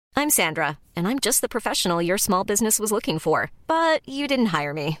I'm Sandra, and I'm just the professional your small business was looking for. But you didn't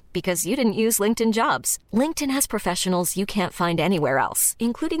hire me because you didn't use LinkedIn Jobs. LinkedIn has professionals you can't find anywhere else,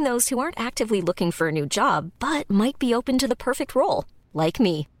 including those who aren't actively looking for a new job, but might be open to the perfect role, like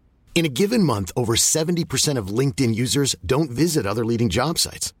me. In a given month, over 70% of LinkedIn users don't visit other leading job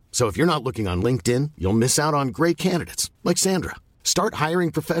sites. So if you're not looking on LinkedIn, you'll miss out on great candidates like Sandra. Start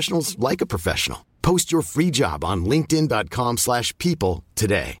hiring professionals like a professional. Post your free job on linkedin.com/people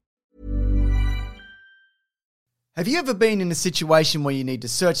today. Have you ever been in a situation where you need to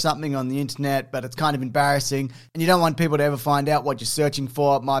search something on the internet, but it's kind of embarrassing and you don't want people to ever find out what you're searching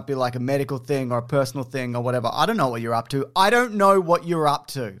for? It might be like a medical thing or a personal thing or whatever. I don't know what you're up to. I don't know what you're up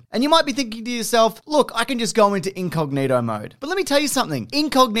to. And you might be thinking to yourself, look, I can just go into incognito mode. But let me tell you something.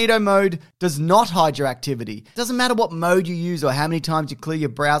 Incognito mode does not hide your activity. It doesn't matter what mode you use or how many times you clear your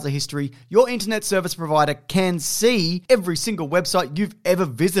browser history. Your internet service provider can see every single website you've ever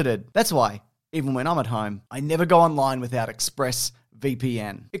visited. That's why, even when I'm at home, I never go online without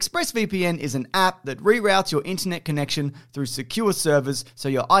ExpressVPN. ExpressVPN is an app that reroutes your internet connection through secure servers so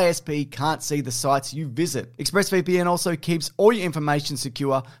your ISP can't see the sites you visit. ExpressVPN also keeps all your information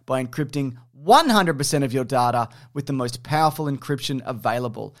secure by encrypting 100% of your data with the most powerful encryption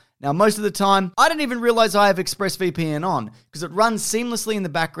available. Now, most of the time, I don't even realize I have ExpressVPN on because it runs seamlessly in the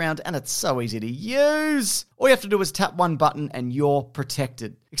background and it's so easy to use. All you have to do is tap one button and you're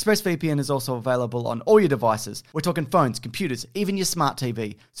protected. ExpressVPN is also available on all your devices. We're talking phones, computers, even your smart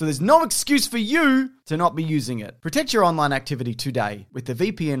TV. So there's no excuse for you to not be using it. Protect your online activity today with the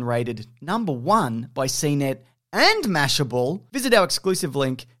VPN rated #1 by CNET and Mashable. Visit our exclusive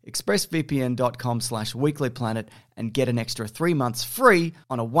link, expressvpn.com/weeklyplanet, and get an extra 3 months free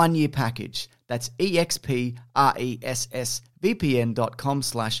on a 1-year package. That's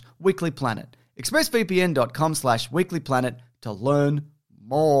expressvpn.com/weeklyplanet. expressvpn.com/weeklyplanet to learn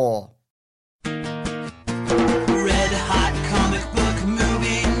more. Red hot comic book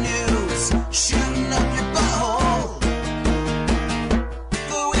movie news, shooting up your butthole.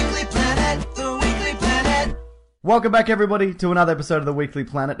 The Weekly Planet, the Weekly Planet. Welcome back, everybody, to another episode of the Weekly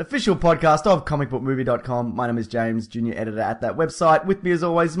Planet, official podcast of comicbookmovie.com. My name is James, junior editor at that website. With me, as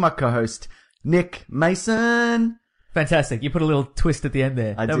always, my co-host, Nick Mason. Fantastic. You put a little twist at the end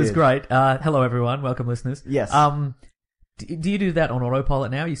there. That was great. Hello, everyone. Welcome, listeners. Yes. Do you do that on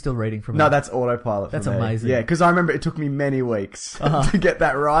autopilot now? Are you still reading from No, it? that's autopilot. That's for me. amazing. Yeah, because I remember it took me many weeks to get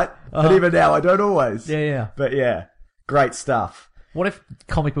that right. And even now, I don't always. Yeah. But yeah, great stuff. What if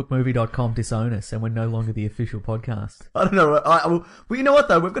comicbookmovie.com disown us and we're no longer the official podcast? I don't know. Well, you know what,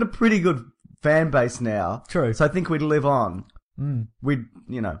 though? We've got a pretty good fan base now. True. So I think we'd live on. We'd,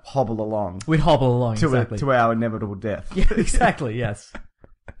 hobble along. We'd hobble along, exactly. To our inevitable death. Yeah, exactly, yes.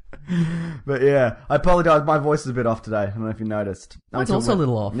 But yeah, I apologise. My voice is a bit off today. I don't know if you noticed. It's also a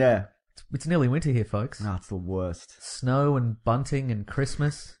little off. Yeah. It's nearly winter here, folks. Oh, it's the worst. Snow and bunting and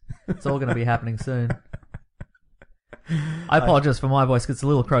Christmas. It's all going to be happening soon. I apologise for my voice because it's a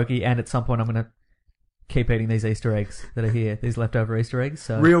little croaky, and at some point I'm going to keep eating these Easter eggs that are here, these leftover Easter eggs.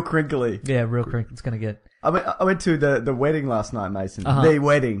 So real crinkly. Yeah, real crinkly. It's going to get... I went to the wedding last night, Mason. Uh-huh. The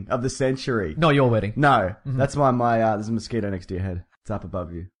wedding of the century. Not your wedding. No. That's why there's a mosquito next to your head. It's up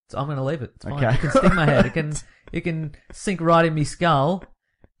above you. So I'm going to leave it. It's fine. Okay. It can sting my head. It can sink right in me skull,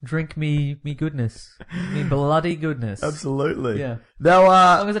 drink me goodness. Me bloody goodness. Absolutely. Yeah. Now,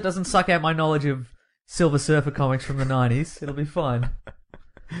 as long as it doesn't suck out my knowledge of Silver Surfer comics from the 90s, it'll be fine.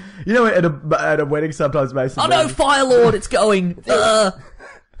 You know, at a wedding sometimes, Mason... Oh no, Fire Lord, it's going! I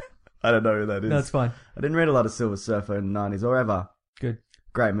don't know who that is. No, it's fine. I didn't read a lot of Silver Surfer in the 90s or ever. Good.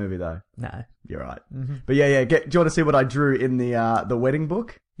 Great movie, though. No. You're right. Mm-hmm. But yeah. Do you want to see what I drew in the wedding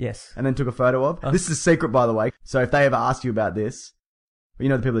book? Yes. And then took a photo of? This is a secret, by the way. So if they ever ask you about this, you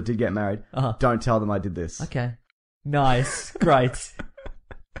know the people that did get married, don't tell them I did this. Okay. Nice. Great.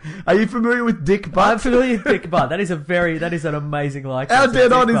 Are you familiar with Dick Butt? I'm familiar with Dick Butt. That is an amazing likeness. How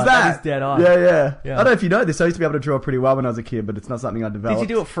dead on is that? That is dead on. Yeah. I don't know if you know this. I used to be able to draw pretty well when I was a kid, but it's not something I developed. Did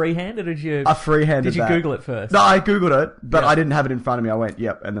you do it freehand or did you... I freehanded Did you that. Google it first? No, I Googled it, but I didn't have it in front of me. I went,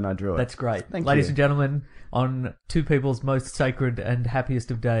 yep, and then I drew it. That's great. Thank Ladies you. and gentlemen, on two people's most sacred and happiest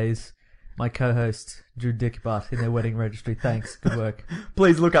of days, my co-host drew Dick Butt in their wedding registry. Thanks. Good work.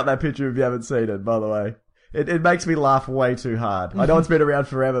 Please look up that picture if you haven't seen it, by the way. It makes me laugh way too hard. I know it's been around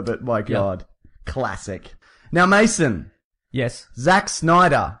forever, but my God. Classic. Now, Mason. Yes. Zack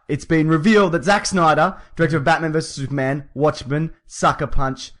Snyder. It's been revealed that Zack Snyder, director of Batman vs. Superman, Watchmen, Sucker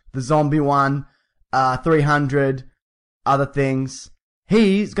Punch, The Zombie One, 300, other things.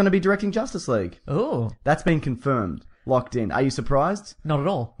 He's going to be directing Justice League. Oh. That's been confirmed. Locked in. Are you surprised? Not at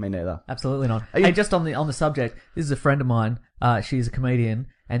all. Me neither. Absolutely not. Hey, just on the subject, this is a friend of mine. She's a comedian,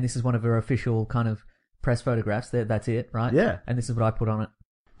 and this is one of her official kind of press photographs. That's it, right? Yeah. And this is what I put on it.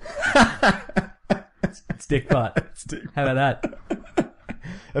 It's Dick Butt. How about that?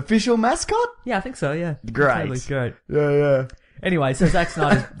 Official mascot? Yeah, I think so. Yeah, Great. Totally great. Yeah. Anyway, so Zack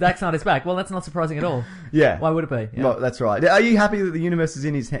Snyder's back. Well, that's not surprising at all. Yeah. Why would it be? Yeah. Well, that's right. Are you happy that the universe is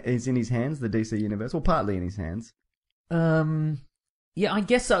in his hands, the DC universe? Well, partly in his hands. Yeah, I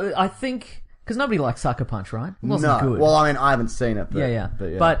guess so. I think because nobody likes Sucker Punch, right? It wasn't good. Well, I mean, I haven't seen it. But, yeah.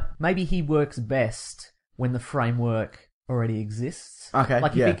 But maybe he works best when the framework already exists. Okay,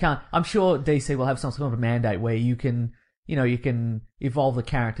 Like if he can't, I'm sure DC will have some sort of a mandate where you can evolve the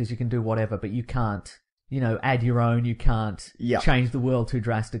characters, you can do whatever, but you can't, add your own. You can't change the world too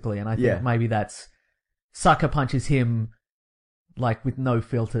drastically. And I think maybe that's Sucker Punch is him. Like with no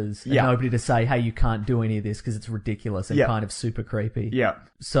filters and nobody to say, hey, you can't do any of this because it's ridiculous and kind of super creepy. Yeah.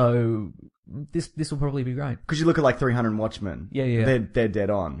 So this will probably be great. Because you look at like 300 Watchmen. Yeah. They're dead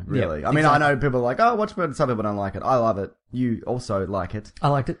on, really. Yeah, I mean, exactly. I know people are like, oh, Watchmen, some people don't like it. I love it. You also like it. I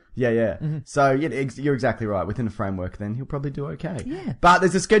liked it. Yeah. Mm-hmm. So you're exactly right. Within the framework, then he'll probably do okay. Yeah. But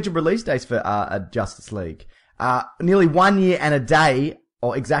there's a scheduled release date for Justice League. Nearly 1 year and a day,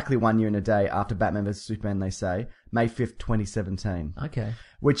 or exactly 1 year and a day after Batman vs Superman, they say, May 5th, 2017. Okay.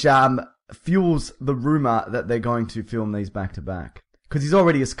 Which fuels the rumor that they're going to film these back to back. Because he's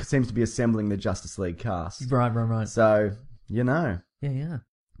already seems to be assembling the Justice League cast. Right. So, Yeah.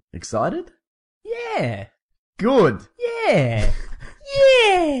 Excited? Yeah. Good. Yeah.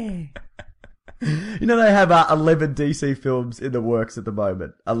 Yeah. They have 11 DC films in the works at the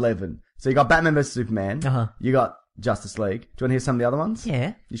moment. 11. So you got Batman vs Superman. Uh-huh. You got Justice League. Do you want to hear some of the other ones?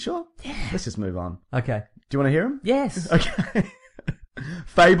 Yeah. You sure? Yeah. Let's just move on. Okay. Do you want to hear them? Yes. Okay.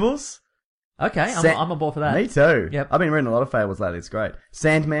 Fables. Okay, I'm on board for that. Me too. Yep. I've been reading a lot of Fables lately. It's great.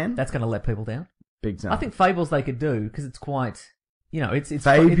 Sandman. That's going to let people down. Big time. I think Fables they could do because it's quite, it's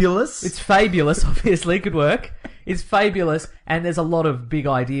Fabulous. It's fabulous. Obviously, could work. It's fabulous, and there's a lot of big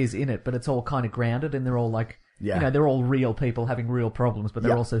ideas in it, but it's all kind of grounded, and they're all like, they're all real people having real problems, but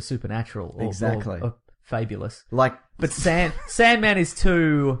they're also supernatural. Exactly. Or fabulous. Like, but Sandman is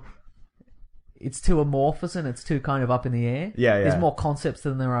too. It's too amorphous and it's too kind of up in the air. Yeah. There's more concepts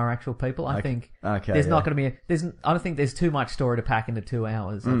than there are actual people. I think there's not going to be I don't think there's too much story to pack into 2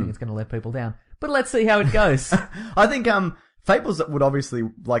 hours. I think it's going to let people down. But let's see how it goes. I think Fables would obviously,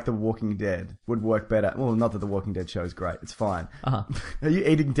 like The Walking Dead, would work better. Well, not that The Walking Dead show is great. It's fine. Uh-huh. Are you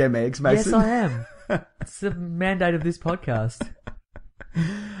eating dem eggs, Mason? Yes, I am. It's the mandate of this podcast.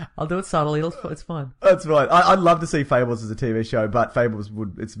 I'll do it subtly. It's fine. That's fine. I'd love to see Fables as a TV show, but Fables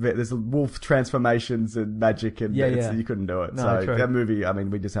there's wolf transformations and magic and you couldn't do it. No, so true. that movie, I mean,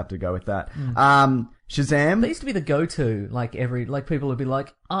 we just have to go with that. Shazam. That used to be the go-to. Like people would be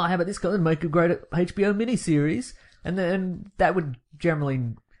like, "Oh, how about this guy? Make a great HBO miniseries," and then that would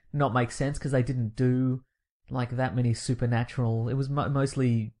generally not make sense because they didn't do like that many supernatural. It was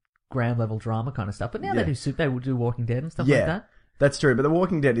mostly ground level drama kind of stuff. But now they would do Walking Dead and stuff like that. That's true, but The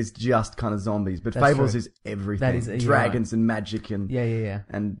Walking Dead is just kind of zombies, but That's Fables true. is everything. That is dragons and magic and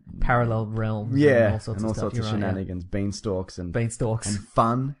and parallel realms, yeah, and all sorts of stuff. shenanigans, beanstalks and Beanstalks and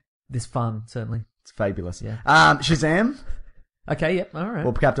fun. This fun certainly. It's fabulous. Yeah. Shazam. Okay, yep, all right.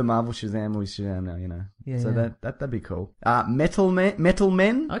 Well, Captain Marvel, Shazam, we Shazam now, Yeah, so yeah. that'd be cool. Metal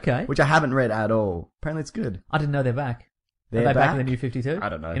Men. Okay. Which I haven't read at all. Apparently, it's good. I didn't know they're back. They're Are they back back? in the New 52? I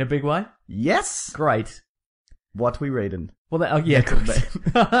don't know. In a big way? Yes. Great. What we reading? Well, yeah, Metal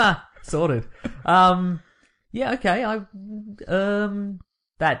good. Sorted. Yeah, okay.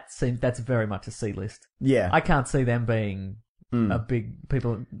 That's very much a C list. Yeah. I can't see them being a big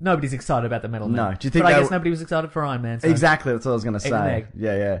people. Nobody's excited about the Metal Man. No. Do you think? But I they guess nobody was excited for Iron Man. So. Exactly. That's what I was going to Egg and say. egg.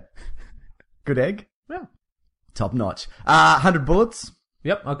 Yeah. Good egg. Yeah. Top notch. 100 Bullets.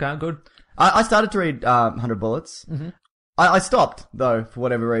 Yep. Okay. Good. I started to read 100 Bullets. Mm-hmm. I stopped though for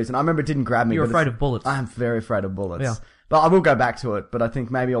whatever reason. I remember it didn't grab me. You're but afraid of bullets. I am very afraid of bullets. Yeah. But I will go back to it. But I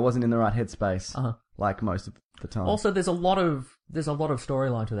think maybe I wasn't in the right headspace, like most of the time. Also, there's a lot of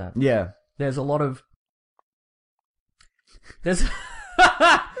storyline to that. yeah. There's a lot of there's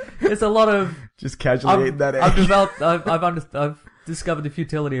a lot of Just casually eating that egg. I've discovered the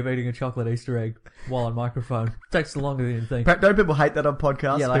futility of eating a chocolate Easter egg while on microphone. It takes longer than you think. Don't people hate that on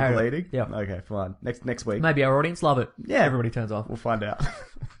podcasts? Yeah, they people hate it. eating? Yeah. Okay, fine. Next week. Maybe our audience love it. Yeah. Everybody turns off. We'll find out.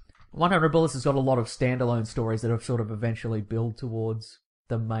 100 Bullets has got a lot of standalone stories that have sort of eventually build towards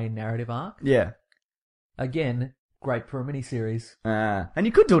the main narrative arc. Yeah. Again, great for a miniseries. And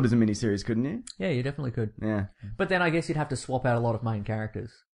you could do it as a miniseries, couldn't you? Yeah, you definitely could. Yeah. But then I guess you'd have to swap out a lot of main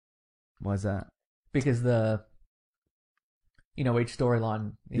characters. Why's that? Because each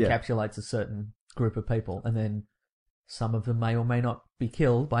storyline encapsulates a certain group of people, and then some of them may or may not be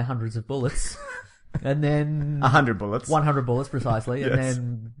killed by hundreds of bullets. And then 100 bullets. 100 bullets precisely, Yes.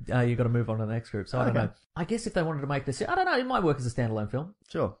 and then you got to move on to the next group. So I don't know. I guess if they wanted to make this, I don't know. It might work as a standalone film,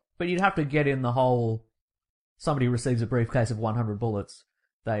 Sure. but you'd have to get in the whole. Somebody receives a briefcase of 100 bullets.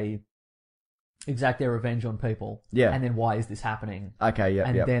 They exact their revenge on people. Yeah. And then why is this happening? Okay, yeah,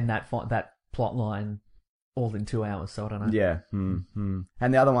 And yeah. then that plot line, all in 2 hours. So I don't know. Yeah. And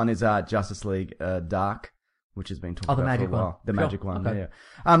the other one is Justice League Dark, which has been talked Oh, the about magic for a while. one. The Sure. magic one, Okay.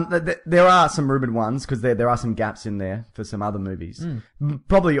 yeah. There are some rumoured ones, because there are some gaps in there for some other movies.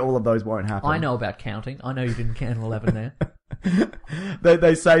 Probably all of those won't happen. I know about counting. I know you didn't count 11 there.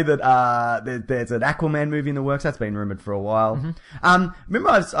 They say that there's an Aquaman movie in the works. That's been rumoured for a while. Remember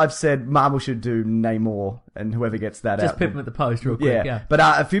I've said Marvel should do Namor, and whoever gets that out. Just pip him at the post real quick. Yeah. But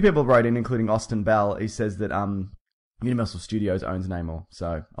a few people wrote in, including Austin Bell. He says that Universal Studios owns Namor,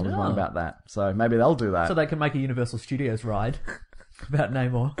 so I was wrong about that. So maybe they'll do that. So they can make a Universal Studios ride about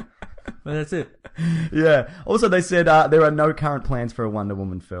Namor. But that's it. Yeah. Also, they said there are no current plans for a Wonder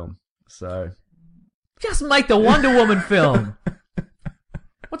Woman film. So Just make the Wonder Woman film.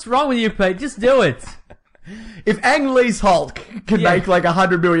 What's wrong with you, Pete? Just do it. if Ang Lee's Hulk can make like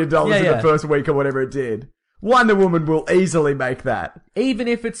 $100 million in the first week or whatever it did, Wonder Woman will easily make that. Even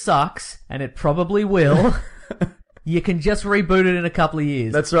if it sucks, and it probably will, you can just reboot it in a couple of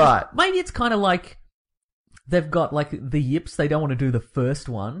years. That's right. Maybe it's kind of like they've got like the yips. They don't want to do the first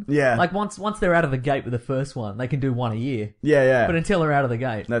one. Yeah. Like once they're out of the gate with the first one, they can do one a year. Yeah, yeah. But until they're out of the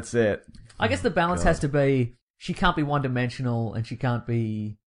gate, That's it. I guess the balance has to be she can't be one-dimensional and she can't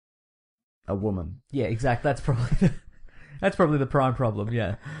be. A woman. Yeah, exactly. That's probably the prime problem.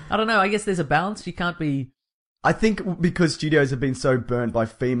 Yeah. I don't know. I guess there's a balance. She can't be. I think because studios have been so burnt by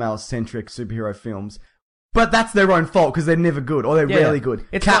female-centric superhero films, but that's their own fault because they're never good or they're rarely good.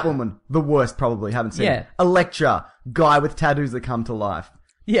 It's Catwoman, the worst probably, haven't seen it. Elektra, guy with tattoos that come to life.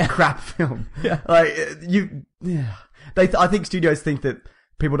 Yeah. Crap film. Yeah. Like, I think studios think that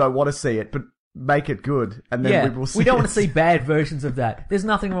people don't want to see it, but make it good and then we will see we don't it. want to see bad versions of that. There's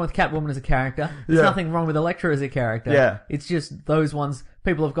nothing wrong with Catwoman as a character. There's nothing wrong with Elektra as a character. Yeah. It's just those ones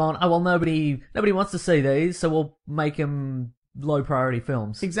people have gone, oh, well, nobody wants to see these, so we'll make them low priority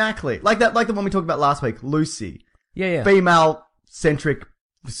films. Exactly. Like the one we talked about last week, Lucy. Yeah. Female-centric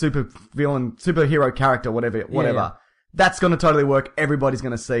superhero character, whatever. Yeah. That's going to totally work. Everybody's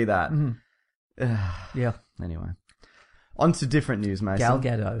going to see that. Yeah. Anyway. On to different news, Mason. Gal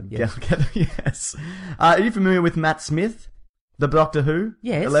Gadot. Yes. Gal Gadot, yes. Are you familiar with Matt Smith? The Doctor Who?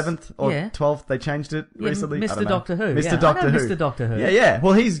 Yes. 11th or Yeah. 12th? They changed it Yeah, recently? I Mr. don't know. Doctor Who. Mr. Yeah, Doctor I know Who. Mr. Doctor Who. Yeah.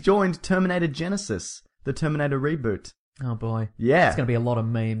 Well, he's joined Terminator Genesis, the Terminator reboot. Oh, boy. Yeah. It's going to be a lot of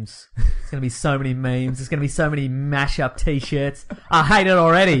memes. It's going to be so many memes. There's going to be so many mash-up t-shirts. I hate it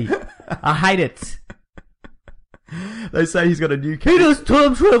already. I hate it. They say he's got a new... He does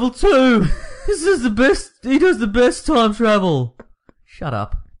time travel too. This is the best. He does the best time travel. Shut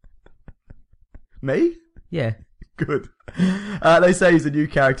up. Me? Yeah. Good. They say he's a new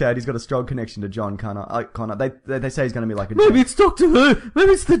character and he's got a strong connection to John Connor. They say he's going to be like a... Maybe it's Doctor Who.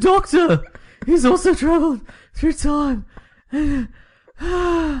 Maybe it's the Doctor. He's also travelled through time.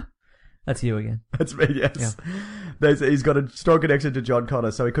 That's you again. That's me, yes. Yeah. He's got a strong connection to John Connor,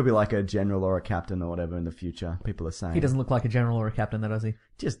 so he could be like a general or a captain or whatever in the future, people are saying. He doesn't look like a general or a captain, though, does he?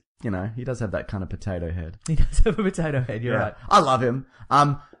 Just, he does have that kind of potato head. He does have a potato head, you're right. I love him.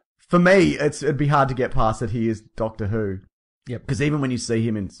 For me, it'd be hard to get past that he is Doctor Who. Yep. Because even when you see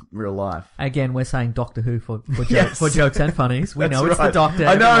him in real life. Again, we're saying Doctor Who for Yes. for jokes and funnies. We That's know it's right. the Doctor.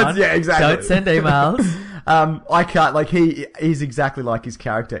 I know everyone. it's, exactly. Don't send emails. I can't, he's exactly like his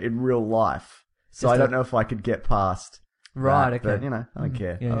character in real life. So I don't know if I could get past. Right, that, okay. But, I don't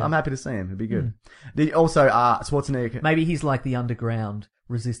care. Yeah, yeah. I'm happy to see him. It'd be good. Also, Schwarzenegger. Maybe he's like the underground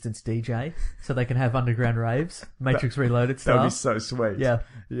Resistance DJ, so they can have underground raves, Matrix Reloaded That style. would be so sweet. Yeah.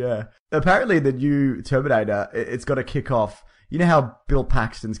 Yeah. Apparently, the new Terminator, it's got to kick off. You know how Bill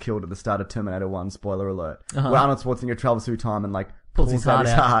Paxton's killed at the start of Terminator 1, spoiler alert, where Arnold Schwarzenegger travels through time and, pulls his out heart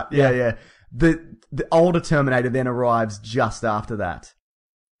his out. heart. Yeah. The older Terminator then arrives just after that.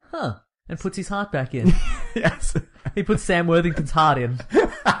 Huh. And puts his heart back in. Yes. He puts Sam Worthington's heart in.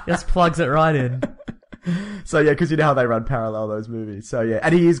 Just plugs it right in. So, yeah, because you know how they run parallel, those movies. So, yeah.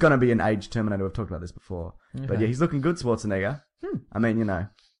 And he is going to be an aged Terminator. We've talked about this before. Okay. But, yeah, he's looking good, Schwarzenegger. I mean, he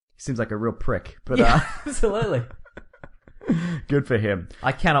seems like a real prick. But, Yeah, absolutely. good for him.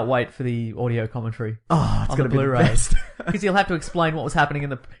 I cannot wait for the audio commentary. Oh, it's on going the to be the Blu-ray. best. Because he'll have to explain what was happening in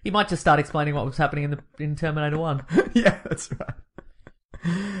the... He might just start explaining what was happening in Terminator 1. Yeah, that's right.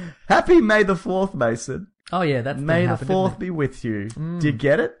 Happy May the 4th, Mason. Oh, yeah, that's May the happened, 4th didn't it? be with you. Do you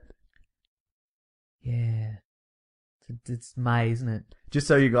get it? Yeah. It's May, isn't it? Just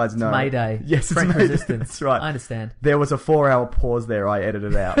so you guys know. May Day. Yes, it's French May Day. Resistance. That's right. I understand. There was a 4-hour pause there. I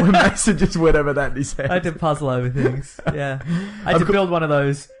edited out when Mason just went over that in his head. I had to puzzle over things. Yeah. I had to build one of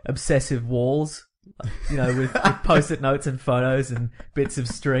those obsessive walls, with post-it notes and photos and bits of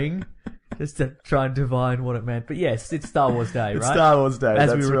string, just to try and divine what it meant. But yes, it's Star Wars Day, right? It's Star Wars Day.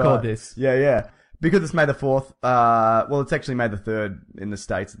 As that's we record right. this. Yeah. Because it's May the 4th, it's actually May the 3rd in the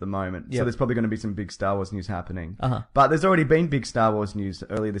States at the moment. Yep. So there's probably going to be some big Star Wars news happening. Uh-huh. But there's already been big Star Wars news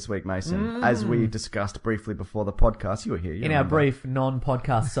earlier this week, Mason, as we discussed briefly before the podcast. You were here. In our brief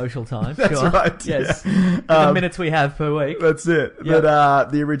non-podcast social time. That's sure. right. Yes. Yeah. In the minutes we have per week. That's it. Yep.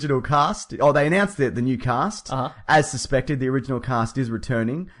 But the original cast, they announced the new cast. Uh-huh. As suspected, the original cast is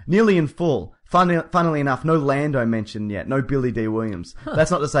returning, nearly in full. Funnily enough, no Lando mentioned yet, no Billy D. Williams.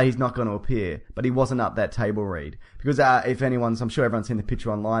 That's not to say he's not going to appear, but he wasn't up that table read. Because I'm sure everyone's seen the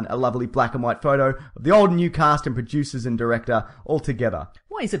picture online, a lovely black and white photo of the old and new cast and producers and director all together.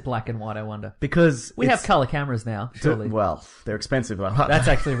 Why is it black and white, I wonder? Because we have colour cameras now, surely. Well, they're expensive. That's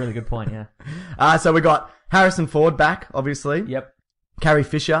actually a really good point, yeah. So we got Harrison Ford back, obviously. Yep. Carrie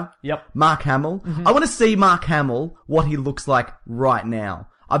Fisher. Yep. Mark Hamill. I want to see Mark Hamill, what he looks like right now.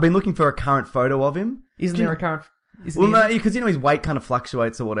 I've been looking for a current photo of him. Isn't there a current... Well, no, because his weight kind of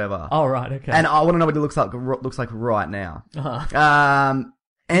fluctuates or whatever. Oh, right, okay. And I want to know what he looks like right now. Uh-huh.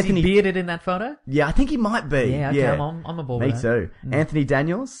 Anthony... Is he bearded in that photo? Yeah, I think he might be. Yeah, okay, I'm aboard Me with that. too. Anthony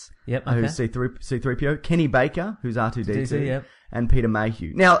Daniels. Yep, okay. Who's C3PO. Kenny Baker, who's R2-D2. DC, yep. And Peter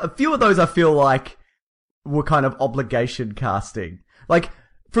Mayhew. Now, a few of those I feel like were kind of obligation casting. Like...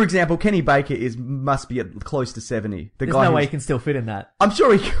 For example, Kenny Baker must be at close to 70. There's no way he can still fit in that. I'm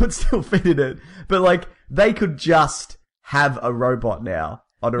sure he could still fit in it, but they could just have a robot now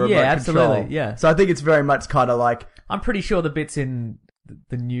on a remote control. Absolutely, yeah. So I think it's very much kind of like... I'm pretty sure the bits in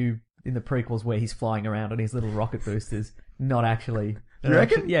the prequels where he's flying around on his little rocket boosters, not actually... You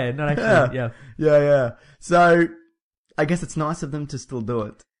reckon? Not actually, yeah. Yeah. So, I guess it's nice of them to still do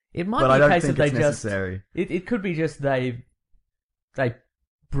it. It might but be I a don't case think that it's they just... necessary. It could be just they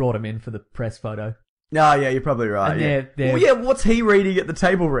brought him in for the press photo. No, yeah, you're probably right. And Well, yeah, what's he reading at the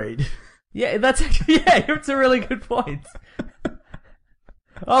table read? Yeah, that's actually... Yeah, it's a really good point.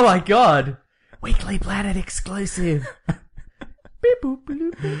 Oh my god. Weekly Planet exclusive. Beep, boop,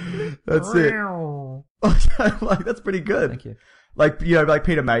 bloop, bloop, bloop. That's it. That's pretty good. Thank you. Like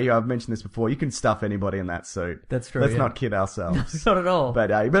Peter Mayhew, I've mentioned this before, you can stuff anybody in that suit. That's true, Let's yeah. not kid ourselves. Not at all. But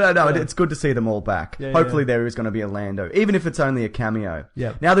it's good to see them all back. Yeah, Hopefully yeah. there is going to be a Lando, even if it's only a cameo.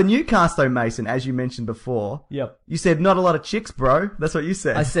 Yep. Now the new cast though, Mason, as you mentioned before. Yep. You said not a lot of chicks, bro. That's what you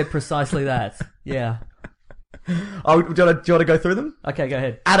said. I said precisely that. Yeah. Oh, do you want to go through them? Okay, go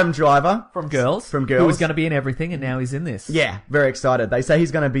ahead. Adam Driver. From Girls. From Girls. Who was going to be in everything and now he's in this. Yeah, very excited. They say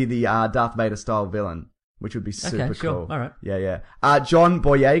he's going to be the Darth Vader style villain, which would be super Okay, sure. cool. All right. Yeah. John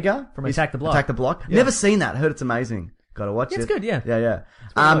Boyega. From Attack the Block. Attack the Block. Yeah. Never seen that. Heard it's amazing. Gotta watch it. It's good, yeah. Yeah.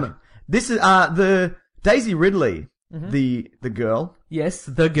 This is the Daisy Ridley, the girl. Yes,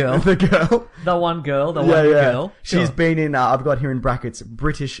 the girl. The girl. The one girl. The one girl. She's Sure. been in, I've got here in brackets,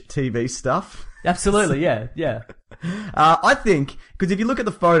 British TV stuff. Absolutely, yeah. I think, because if you look at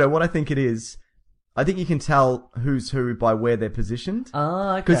the photo, what I think it is, I think you can tell who's who by where they're positioned.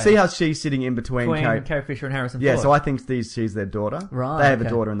 Ah, okay. Because see how she's sitting in between Carrie Fisher and Harrison Yeah, Ford. so I think she's their daughter. Right, They have okay.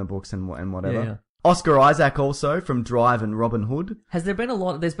 a daughter in the books and whatever. Yeah. Oscar Isaac also from Drive and Robin Hood. There's been a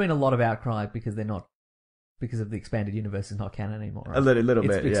lot of outcry because of the expanded universe is not canon anymore, right? A little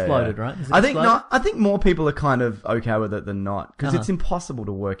bit. It's exploded, right? Is it I think exploded? not. I think more people are kind of okay with it than not because it's impossible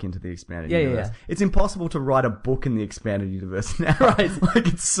to work into the expanded universe. Yeah. It's impossible to write a book in the expanded universe now. Right. Like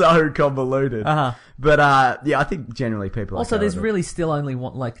it's so convoluted. Uh-huh. But yeah, I think generally people. Also, are okay there's with it. really still only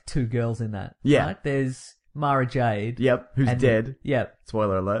two girls in that. Yeah. Right? There's Mara Jade. Yep. Who's dead? Yep.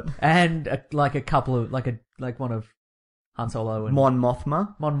 Spoiler alert. And a couple of like one of Han Solo and Mon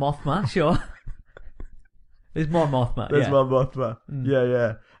Mothma. Mon Mothma. Sure. There's Mon Mothma. There's yeah. Mon Mothma.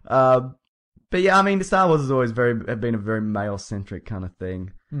 Yeah. But yeah, I mean, Star Wars has always been a very male centric kind of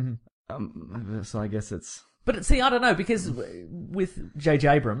thing. Mm-hmm. So I guess it's. But see, I don't know because with J.J.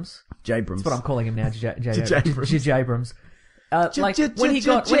 Abrams, J-Brams. that's what I'm calling him now. J.J. Abrams. When he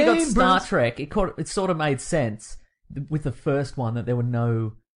got Star Trek, it sort of made sense with the first one that there were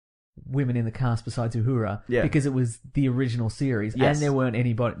no women in the cast besides Uhura, because it was the original series, and there wasn't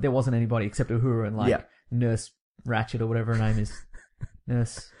anybody except Uhura and Nurse Ratchet or whatever her name is.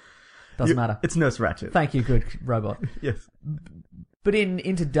 Nurse doesn't matter. It's Nurse Ratchet. Thank you, good robot. Yes. But in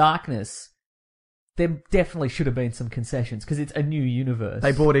Into Darkness, there definitely should have been some concessions because it's a new universe.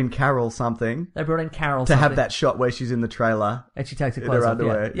 They brought in Carol something. To have that shot where she's in the trailer and she takes her in clothes her off.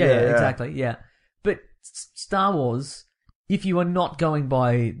 underwear. Yeah, exactly. Yeah, but Star Wars if you are not going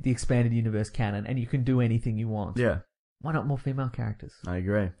by the expanded universe canon and you can do anything you want, Yeah, why not more female characters? I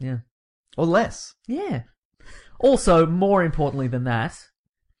agree. Yeah. Or less. Yeah. Also, more importantly than that,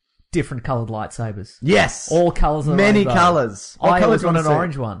 different coloured lightsabers. Yes. All colours of the Many rainbow. colours. What I colours always do you want an wanna see?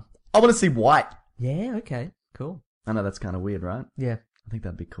 orange one. I want to see white. Yeah, okay. Cool. I know that's kind of weird, right? Yeah. I think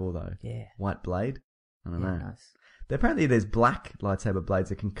that'd be cool though. Yeah. White blade. I don't know. Nice. Apparently, there's black lightsaber blades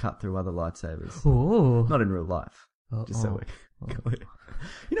that can cut through other lightsabers. Ooh. Not in real life. Just so Oh. we clear.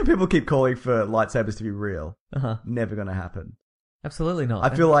 You know, people keep calling for lightsabers to be real. Uh-huh. Never going to happen. Absolutely not.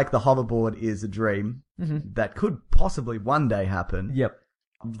 I feel like the hoverboard is a dream that could possibly one day happen. Yep.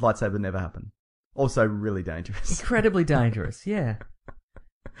 Lightsaber never happen. Also, really dangerous. Incredibly dangerous, yeah.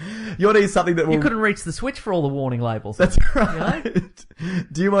 You want to hear something that will... You couldn't reach the switch for all the warning labels. That's right.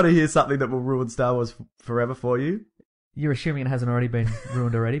 Do you want to hear something that will ruin Star Wars forever for you? You're assuming it hasn't already been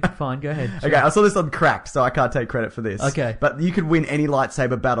ruined already, but fine, go ahead. Sure. Okay, I saw this on Cracked, so I can't take credit for this. Okay. But you could win any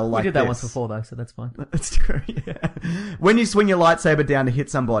lightsaber battle like We this. did that once before, though, so that's fine. That's true, yeah. When you swing your lightsaber down to hit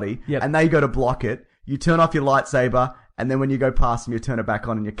somebody, Yep. and they go to block it, you turn off your lightsaber, and then when you go past them, you turn it back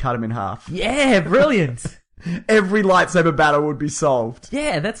on and you cut them in half. Yeah, brilliant. Every lightsaber battle would be solved.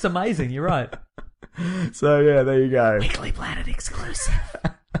 Yeah, that's amazing, you're right. So, yeah, there you go. Weekly Planet exclusive.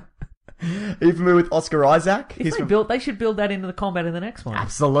 Are you familiar with Oscar Isaac? If they should build that into the combat in the next one.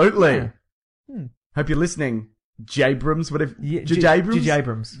 Absolutely. Yeah. Hope you're listening. Jabrams, whatever. Yeah, Jabrams?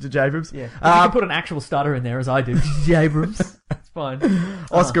 Jabrams. Jabrams. Yeah. If you can put an actual stutter in there, as I do. Jabrams. That's fine.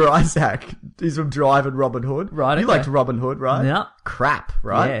 Oscar Isaac. He's from Drive and Robin Hood. Right, You okay. liked Robin Hood, right? Yeah. Crap,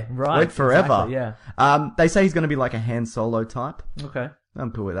 right? Yeah, right. Went forever. Exactly, yeah. They say he's going to be like a Han Solo type. Okay. I'm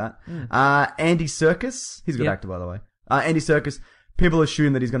cool with that. Andy Serkis. He's a good Yep. actor, by the way. Andy Serkis. People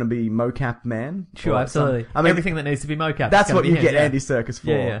assume that he's going to be mocap man. Sure, or absolutely. I mean, everything that needs to be mocap. that's is what gonna you be get him, yeah. Andy Serkis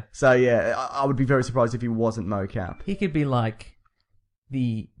for. Yeah, yeah. So yeah, I would be very surprised if he wasn't mocap. He could be like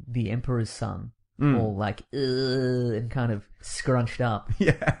the Emperor's son. All like, and kind of scrunched up.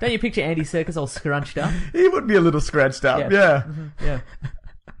 Yeah. Don't you picture Andy Serkis all scrunched up? He would be a little scratched up, yeah. Yeah.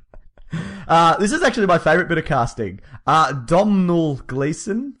 This is actually my favourite bit of casting. Domhnall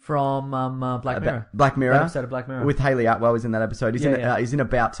Gleeson. From Black Mirror. Black Mirror. That episode of Black Mirror. With Hayley Atwell is in that episode. He's, he's in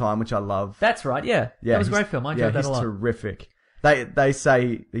About Time, which I love. That's right, yeah. Yeah, That was a he's- great film. I enjoyed that he's a lot. terrific. They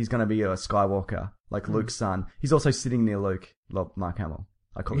say he's going to be a Skywalker, like Luke's son. He's also sitting near Luke, Mark Hamill.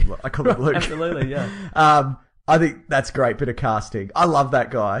 I call it Luke. Absolutely, yeah. I think that's a great bit of casting. I love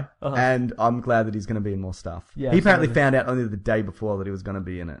that guy, and I'm glad that he's going to be in more stuff. Yeah, he apparently absolutely. found out only the day before that he was going to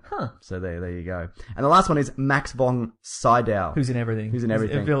be in it. Huh. So there you go. And the last one is Max von Sydow. Who's in everything. Who's in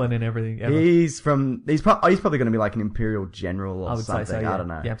everything. A villain in everything ever. He's probably going to be like an Imperial General or I would say something. so, yeah. I don't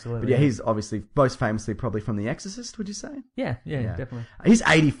know. Yeah, absolutely, But yeah, yeah. he's obviously most famously probably from The Exorcist. Would you say? Yeah, definitely. He's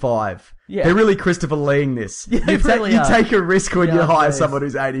 85. Yeah. They're really Christopher Leeing this. Yeah, they really you are. take a risk when Yeah, you hire please. someone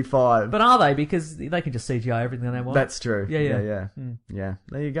who's 85. But are they? Because they can just CGI everything they want. That's true. Yeah. Yeah,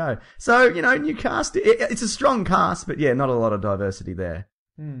 there you go. So, new cast. It's a strong cast, but yeah, not a lot of diversity there.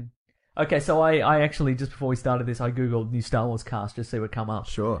 Okay, so I actually, just before we started this, I googled new Star Wars cast just to see what come up.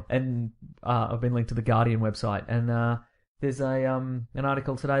 Sure. And I've been linked to the Guardian website, and there's an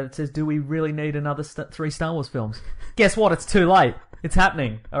article today that says, do we really need another 3 Star Wars films? Guess what? It's too late. It's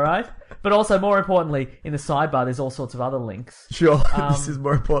happening, all right? But also, more importantly, in the sidebar, there's all sorts of other links. Sure. This is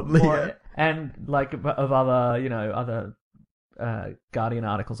more importantly. Yeah. And, like, of other Guardian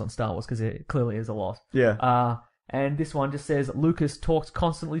articles on Star Wars, because there clearly is a lot. Yeah. And this one just says, Lucas talks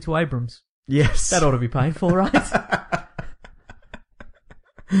constantly to Abrams. Yes. That ought to be painful, right?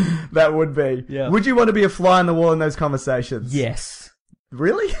 That would be. Yeah. Would you want to be a fly on the wall in those conversations? Yes.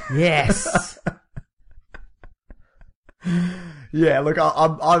 Really? Yes. Yeah, look,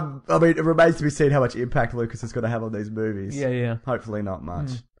 I mean, it remains to be seen how much impact Lucas is going to have on these movies. Yeah. Hopefully not much.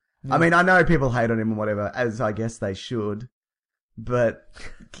 I mean, I know people hate on him and whatever, as I guess they should, but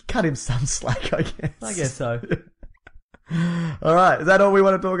cut him some slack, I guess. I guess so. All right, is that all we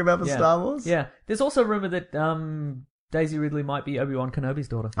want to talk about for Yeah. Star Wars? Yeah. There's also a rumor that Daisy Ridley might be Obi-Wan Kenobi's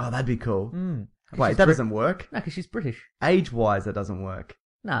daughter. Oh, that'd be cool. Mm. Wait, She's that doesn't work? No, because she's British. Age-wise, that doesn't work.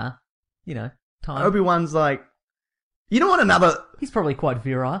 Nah. Time. Obi-Wan's like... You don't want another... He's probably quite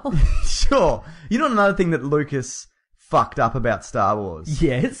virile. Sure. You know another thing that Lucas fucked up about Star Wars?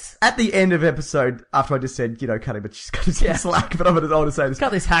 Yes. At the end of episode, after I just said, cut him, but she's got some slack, but I want to say this.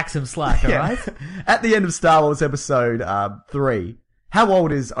 Cut this hack some slack, alright? At the end of Star Wars episode 3, how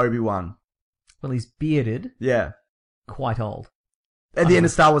old is Obi-Wan? Well, he's bearded. Yeah. Quite old. At the end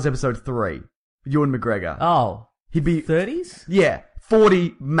of Star Wars episode 3, Ewan McGregor. Oh. He'd be... 30s? Yeah.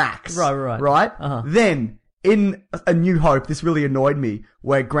 40 max. Right. Right? Uh-huh. Then, in A New Hope, this really annoyed me,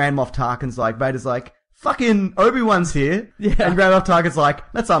 where Grand Moff Tarkin's like, Vader's like, fucking Obi-Wan's here. Yeah. And Grand Moff Tarkin's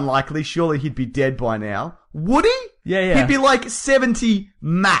like, that's unlikely. Surely he'd be dead by now. Would he? Yeah. He'd be like 70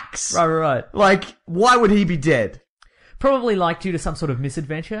 max. Right. Like, why would he be dead? Probably like due to some sort of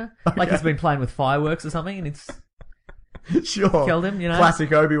misadventure. Okay. Like he's been playing with fireworks or something and it's Sure. killed him, you know?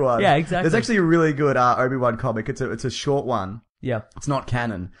 Classic Obi-Wan. Yeah, exactly. There's actually a really good Obi-Wan comic. It's a short one. Yeah. It's not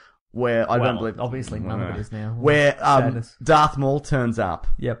canon. Where I don't believe... obviously none of it is now. Where Sadness. Darth Maul turns up.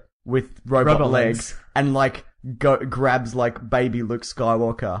 Yep. With robot Robot legs. legs. And like grabs like baby Luke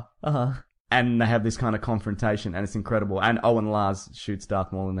Skywalker. Uh-huh. And they have this kind of confrontation, and it's incredible. And Owen Lars shoots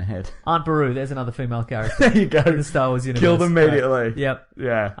Darth Maul in the head. Aunt Beru, there's another female character. There you go. In the Star Wars universe. Killed immediately. Right. Yep.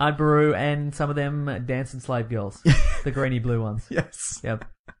 Yeah. Aunt Beru and some of them dancing slave girls. The greeny blue ones. Yes. Yep.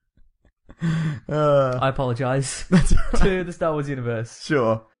 I I apologize to the Star Wars universe.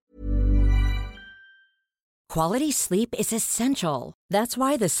 Sure. Quality sleep is essential. That's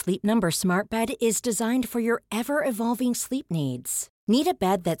why the Sleep Number Smart Bed is designed for your ever-evolving sleep needs. Need a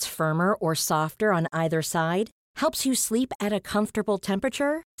bed that's firmer or softer on either side? Helps you sleep at a comfortable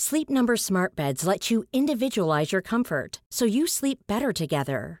temperature? Sleep Number Smart Beds let you individualize your comfort so you sleep better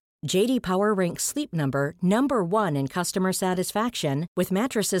together. J.D. Power ranks Sleep Number number 1 in customer satisfaction with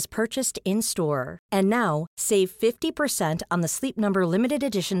mattresses purchased in-store. And now, save 50% on the Sleep Number Limited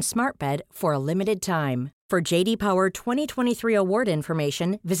Edition Smart Bed for a limited time. For J.D. Power 2023 award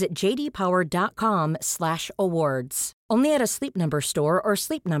information, visit jdpower.com/awards. Only at a Sleep Number store or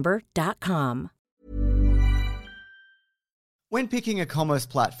sleepnumber.com. When picking a commerce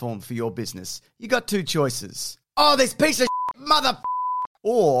platform for your business, you got two choices. Oh, this piece of mother...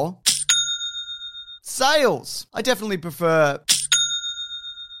 Or... sales. I definitely prefer...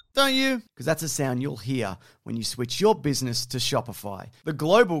 Don't you? Because that's a sound you'll hear when you switch your business to Shopify, the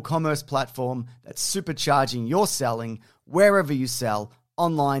global commerce platform that's supercharging your selling wherever you sell,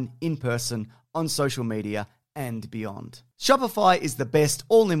 online, in person, on social media, and beyond. Shopify is the best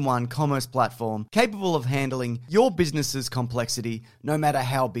all-in-one commerce platform capable of handling your business's complexity no matter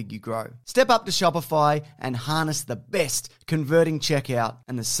how big you grow. Step up to Shopify and harness the best converting checkout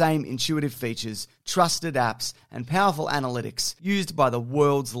and the same intuitive features, trusted apps, and powerful analytics used by the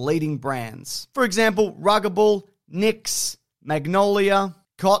world's leading brands. For example, Ruggable, Nix, Magnolia,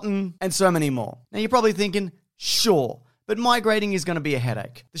 Cotton, and so many more. Now you're probably thinking, sure, but migrating is going to be a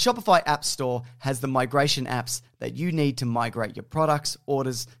headache. The Shopify App Store has the migration apps that you need to migrate your products,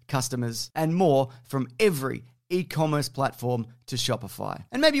 orders, customers, and more from every e-commerce platform to Shopify.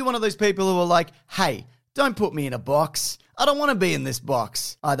 And maybe you're one of those people who are like, hey, don't put me in a box. I don't want to be in this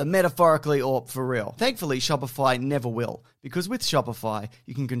box, either metaphorically or for real. Thankfully, Shopify never will, because with Shopify,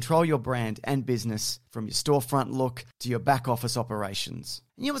 you can control your brand and business from your storefront look to your back office operations.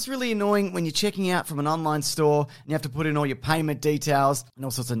 And you know what's really annoying when you're checking out from an online store and you have to put in all your payment details and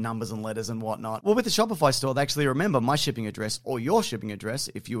all sorts of numbers and letters and whatnot? Well, with the Shopify store, they actually remember my shipping address or your shipping address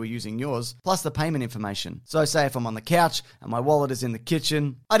if you were using yours, plus the payment information. So say if I'm on the couch and my wallet is in the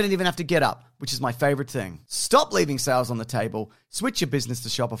kitchen, I don't even have to get up, which is my favorite thing. Stop leaving sales on the table, switch your business to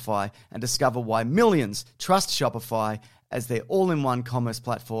Shopify, and discover why millions trust Shopify as their all-in-one commerce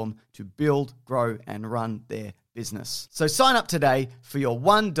platform to build, grow, and run their business. So sign up today for your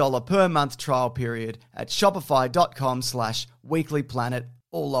 $1 per month trial period at shopify.com/weeklyplanet,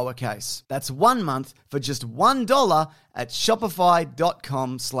 all lowercase. That's 1 month for just $1 at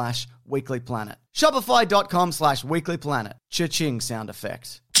shopify.com/weeklyplanet. Shopify.com/weeklyplanet. Cha-ching sound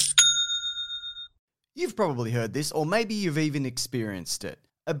effect. You've probably heard this, or maybe you've even experienced it.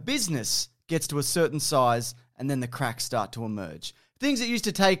 A business gets to a certain size and then the cracks start to emerge. Things that used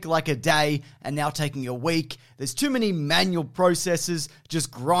to take like a day and now taking a week. There's too many manual processes just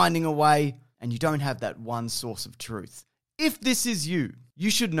grinding away, and you don't have that one source of truth. If this is you,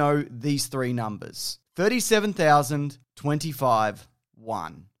 you should know these three numbers. 37,000, 25,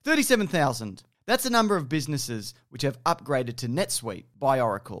 1. 37,000. That's the number of businesses which have upgraded to NetSuite by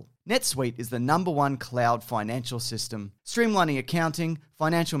Oracle. NetSuite is the #1 cloud financial system, streamlining accounting,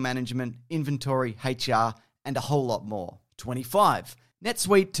 financial management, inventory, HR, and a whole lot more. 25.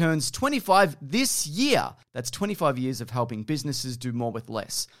 NetSuite turns 25 this year. That's 25 years of helping businesses do more with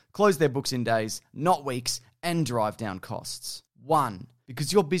less, close their books in days, not weeks, and drive down costs. 1.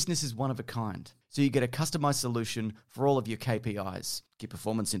 Because your business is one of a kind. So you get a customized solution for all of your KPIs, key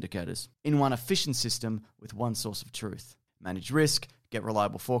performance indicators, in one efficient system with one source of truth. Manage risk, get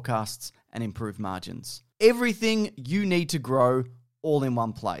reliable forecasts, and improve margins. Everything you need to grow all in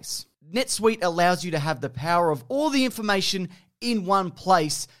one place. NetSuite allows you to have the power of all the information in one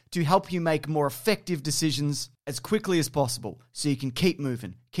place to help you make more effective decisions as quickly as possible so you can keep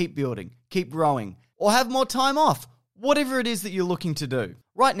moving, keep building, keep growing, or have more time off, whatever it is that you're looking to do.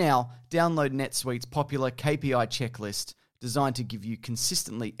 Right now, download NetSuite's popular KPI checklist designed to give you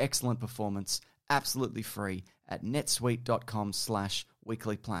consistently excellent performance absolutely free at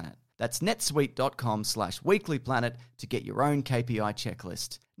netsuite.com/weeklyplanet. That's netsuite.com/weeklyplanet to get your own KPI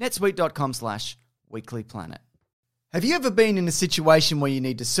checklist. netsuite.com/weeklyplanet. Have you ever been in a situation where you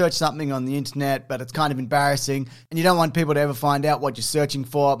need to search something on the internet, but it's kind of embarrassing, and you don't want people to ever find out what you're searching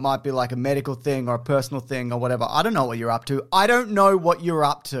for? It might be like a medical thing or a personal thing or whatever. I don't know what you're up to. I don't know what you're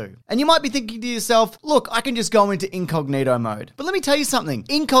up to. And you might be thinking to yourself, look, I can just go into incognito mode. But let me tell you something.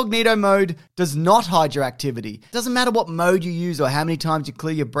 Incognito mode does not hide your activity. It doesn't matter what mode you use or how many times you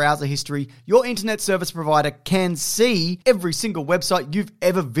clear your browser history. Your internet service provider can see every single website you've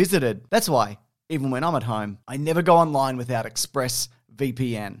ever visited. That's why, even when I'm at home, I never go online without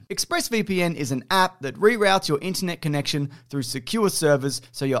ExpressVPN. ExpressVPN is an app that reroutes your internet connection through secure servers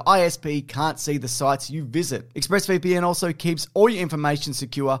so your ISP can't see the sites you visit. ExpressVPN also keeps all your information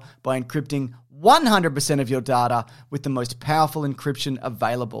secure by encrypting 100% of your data with the most powerful encryption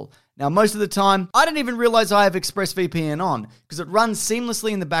available. Now, most of the time, I don't even realize I have ExpressVPN on because it runs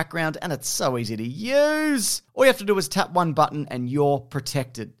seamlessly in the background and it's so easy to use. All you have to do is tap one button and you're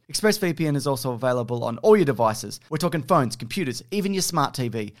protected. ExpressVPN is also available on all your devices. We're talking phones, computers, even your smart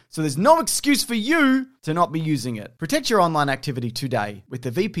TV. So there's no excuse for you to not be using it. Protect your online activity today with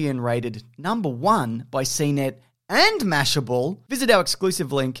the VPN rated #1 by CNET and Mashable. Visit our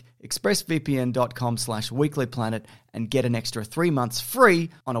exclusive link, expressvpn.com/weeklyplanet, and get an extra 3 months free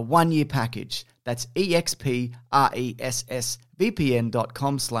on a 1-year package. That's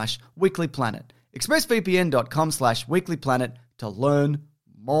expressvpn.com/weeklyplanet. expressvpn.com/weeklyplanet to learn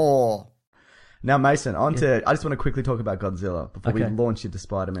more. Now, Mason, I just want to quickly talk about Godzilla before we launch into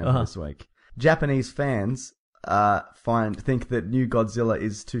Spider-Man for this week. Japanese fans think that new Godzilla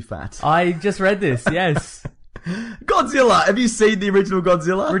is too fat. I just read this, yes. Godzilla! Have you seen the original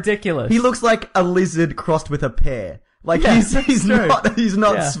Godzilla? Ridiculous. He looks like a lizard crossed with a pear. Like, yeah, he's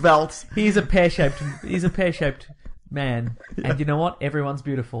not svelte. He's a pear-shaped man. Yeah. And you know what? Everyone's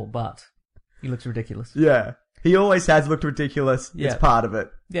beautiful, but he looks ridiculous. Yeah. He always has looked ridiculous. Yeah. It's part of it.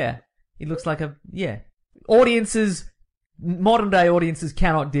 Yeah. He looks like modern day audiences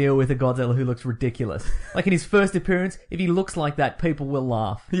cannot deal with a Godzilla who looks ridiculous. Like in his first appearance, if he looks like that, people will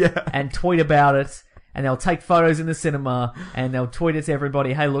laugh. Yeah. And tweet about it. And they'll take photos in the cinema, and they'll tweet it to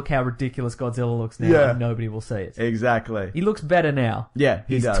everybody, hey, look how ridiculous Godzilla looks now, and nobody will see it. Exactly. He looks better now. Yeah,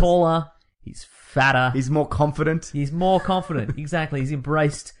 he does. He's taller, he's fatter. He's more confident. Exactly. He's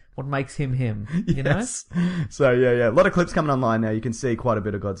embraced what makes him him, you know? So, yeah. A lot of clips coming online now. You can see quite a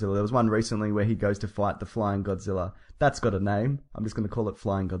bit of Godzilla. There was one recently where he goes to fight the Flying Godzilla. That's got a name. I'm just going to call it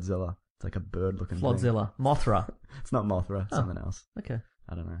Flying Godzilla. It's like a bird-looking thing. Flodzilla. Mothra. It's not Mothra. It's something else. Okay.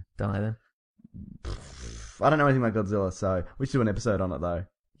 I don't know. Don't know then. I don't know anything about Godzilla, so we should do an episode on it though.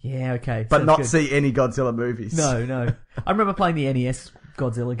 Yeah, okay. But not see any Godzilla movies. No. I remember playing the NES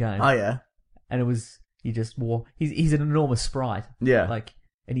Godzilla game. Oh yeah. And it was, he's an enormous sprite. Yeah. Like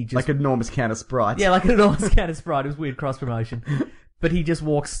an enormous can of Sprite. Yeah, like an enormous can of Sprite. It was weird cross promotion. But he just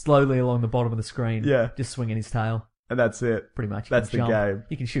walks slowly along the bottom of the screen. Yeah. Just swinging his tail. And that's it. Pretty much. That's the game.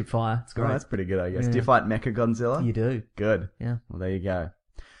 You can shoot fire. It's great. Oh, that's pretty good, I guess. Yeah. Do you fight Mecha Godzilla? You do. Good. Yeah. Well, there you go.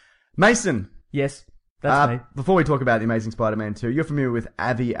 Mason. Yes. That's me. Before we talk about The Amazing Spider-Man 2, you're familiar with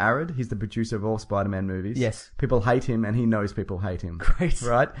Avi Arad. He's the producer of all Spider-Man movies. Yes. People hate him, and he knows people hate him. Great.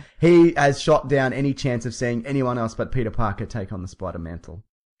 Right? He has shot down any chance of seeing anyone else but Peter Parker take on the Spider-Man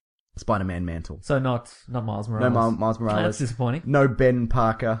mantle. So not Miles Morales. No Miles Morales. That's disappointing. No Ben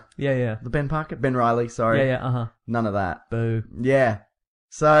Parker. Yeah. The Ben Parker? Ben Reilly, sorry. Yeah, None of that. Boo. Yeah.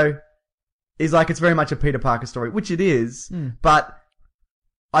 So, he's like, it's very much a Peter Parker story, which it is, but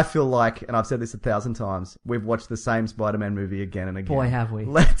I feel like, and I've said this 1,000 times, we've watched the same Spider-Man movie again and again. Boy, have we.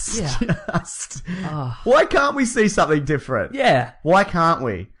 Let's just... Why can't we see something different? Yeah. Why can't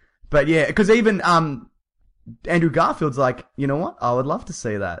we? But yeah, because even Andrew Garfield's like, you know what? I would love to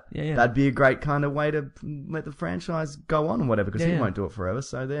see that. Yeah. That'd be a great kind of way to let the franchise go on or whatever, because he won't do it forever.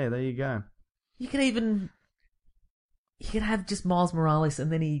 So there you go. You could have just Miles Morales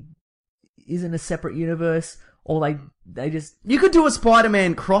and then he is in a separate universe, or they just... You could do a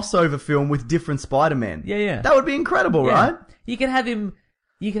Spider-Man crossover film with different Spider-Man. Yeah. That would be incredible, right? You could have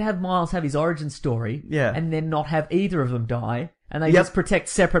Miles have his origin story, and then not have either of them die, and they just protect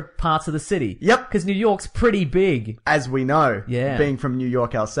separate parts of the city. Yep. Because New York's pretty big. As we know. Yeah. Being from New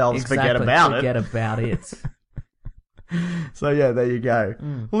York ourselves, exactly. Forget about it. So yeah, there you go.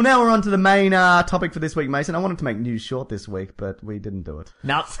 Well, now we're on to the main topic for this week, Mason. I wanted to make news short this week, but we didn't do it.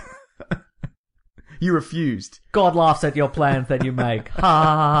 No. You refused. God laughs at your plans that you make.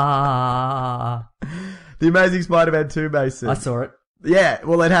 Ha! The Amazing Spider-Man 2, Mason. I saw it. Yeah,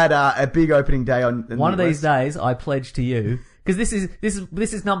 well, it had a big opening day on one of these days. I pledge to you, because this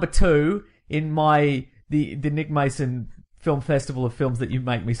is number 2 in the Nick Mason Film Festival of films that you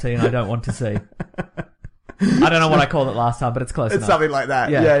make me see and I don't want to see. I don't know what I called it last time, but it's close enough. It's something like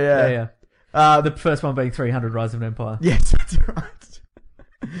that. Yeah. The first one being 300 Rise of an Empire. Yes, that's right.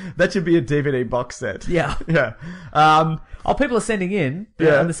 That should be a DVD box set. Yeah. Yeah. People are sending in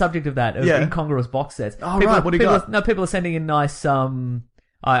on the subject of that, of incongruous box sets. Oh, right. What do you got? People are sending in nice. I'm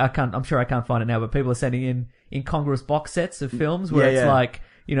sure I can't find it now, but people are sending in incongruous box sets of films where it's like,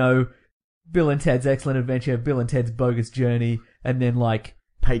 Bill and Ted's Excellent Adventure, Bill and Ted's Bogus Journey, and then like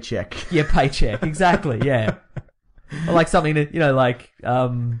Paycheck. Yeah, Paycheck. Exactly. Yeah. Or like something that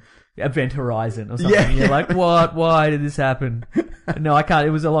Event Horizon or something. Yeah. You're like, what? Why did this happen? No, I can't.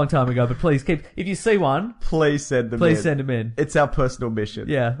 It was a long time ago, but please if you see one, please send them in. It's our personal mission.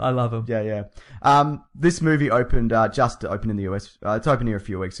 Yeah, I love them. Yeah. This movie opened, just opened in the US. It's opened here a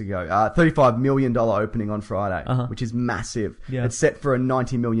few weeks ago. $35 million opening on Friday, which is massive. Yeah. It's set for a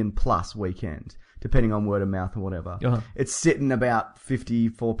 90 million plus weekend, depending on word of mouth or whatever. It's sitting about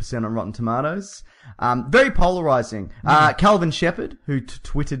 54% on Rotten Tomatoes. Very polarizing. Calvin Shepherd, who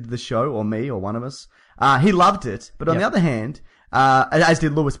twittered the show, or me, or one of us, he loved it. But on the other hand, as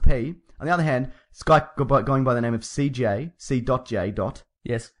did Lewis P. On the other hand, this guy going by the name of C.J.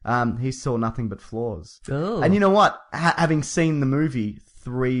 Yes. He saw nothing but flaws. Oh. And you know what? Having seen the movie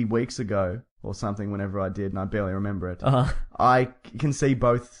 3 weeks ago, or something, whenever I did, and I barely remember it, I can see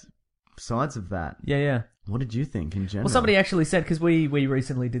both sides of that. Yeah. What did you think in general? Well, somebody actually said, because we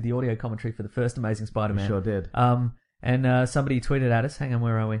recently did the audio commentary for the first Amazing Spider-Man. We sure did. And somebody tweeted at us. Hang on,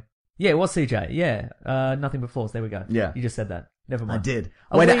 where are we? Yeah, it was CJ. Yeah. Nothing but flaws. There we go. Yeah. You just said that. Never mind. I did.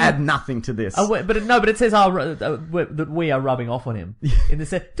 Way to add nothing to this. But it says that we are rubbing off on him. In the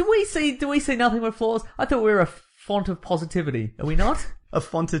set. Do we see nothing but flaws? I thought we were a font of positivity. Are we not? A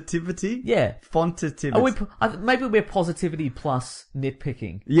fontativity? Yeah. Fontativity. Maybe we're positivity plus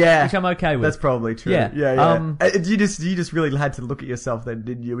nitpicking. Yeah. Which I'm okay with. That's probably true. Yeah. You just really had to look at yourself then,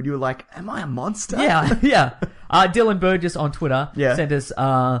 didn't you? And you were like, am I a monster? Yeah. Dylan Burgess on Twitter sent us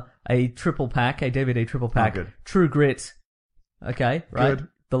a triple pack, a DVD triple pack. Oh, good. True Grit. Okay, right?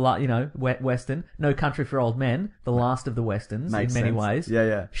 Good. Western. No Country for Old Men. The last of the Westerns Makes in many sense. ways.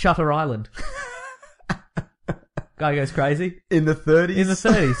 Yeah. Shutter Island. Guy goes crazy. In the 30s? In the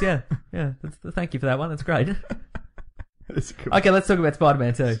 30s, yeah. Thank you for that one. That's great. That's cool. Okay, let's talk about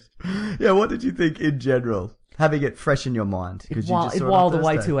Spider-Man 2. Yeah, what did you think in general? Having it fresh in your mind. It whiled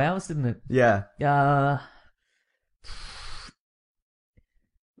away 2 hours, didn't it? Yeah.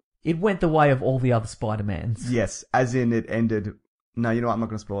 It went the way of all the other Spider-Mans. Yes, as in it ended... No, you know what? I'm not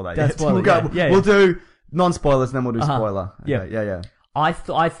going to spoil that Don't yet. spoil it, We'll do non-spoilers and then we'll do spoiler. Yeah. Okay, yeah. I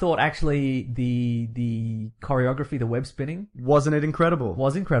thought actually the choreography, the web spinning... Wasn't it incredible?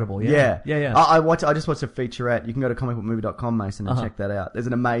 Was incredible, yeah. Yeah. I just watched a featurette. You can go to comicbookmovie.com, Mason, and check that out. There's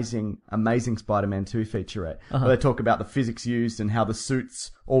an amazing Spider-Man 2 featurette where they talk about the physics used and how the suits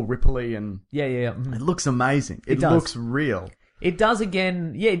all ripply and... Yeah. Mm-hmm. It looks amazing. It looks real. It does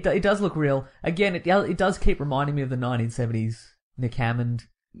again. Yeah, it does look real. Again, it does keep reminding me of the 1970s Nick Hammond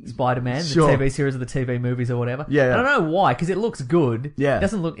Spider-Man, the TV series or the TV movies or whatever. Yeah. I don't know why, because it looks good. Yeah. It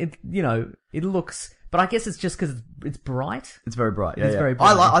doesn't look, it looks, but I guess it's just because it's bright. It's very bright. Yeah, it's very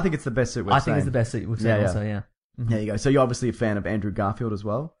bright. I think it's the best suit we've seen. I think it's the best suit we've seen also, yeah. Mm-hmm. There you go. So you're obviously a fan of Andrew Garfield as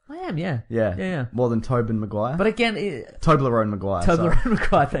well? I am, yeah. Yeah. More than Tobin Maguire? But again... Toblerone Maguire. Toblerone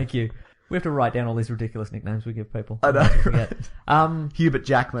Maguire, thank you. We have to write down all these ridiculous nicknames we give people. I know. Hubert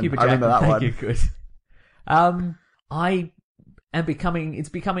Jackman. I remember that one. Thank you, good. It's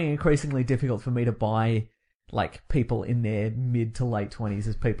becoming increasingly difficult for me to buy like people in their mid to late 20s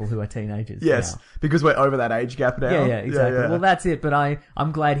as people who are teenagers. Yes, now. Because we're over that age gap now. Yeah, exactly. Yeah. Well, that's it. But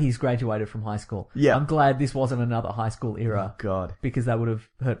I'm glad he's graduated from high school. Yeah. I'm glad this wasn't another high school era. Oh, God. Because that would have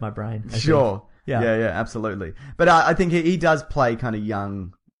hurt my brain. Sure. Yeah, absolutely. But I think he does play kind of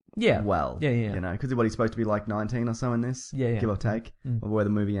young... Yeah. Well. Yeah. You know, because he's supposed to be like 19 or so in this. Yeah. Give or take. Or where the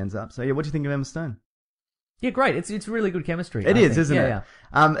movie ends up. So, yeah, what do you think of Emma Stone? Yeah, great. It's really good chemistry. It is, isn't it? Yeah.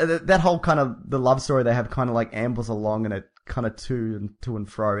 That whole kind of, the love story they have kind of like ambles along and it kind of to and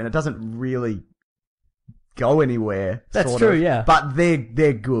fro. And it doesn't really go anywhere. That's true, yeah. But they're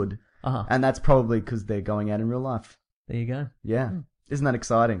good. And that's probably because they're going out in real life. There you go. Yeah. Isn't that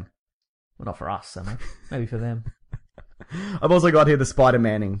exciting? Well, not for us, so maybe for them. I've also got here the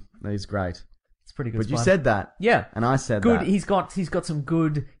Spider-Manning. He's great. It's pretty good. But you said that. Yeah. And I said good. that. He's got some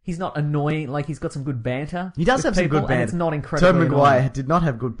good, he's not annoying, like he's got some good banter. He does have some good banter. And it's not incredibly Tobey Maguire annoying. did not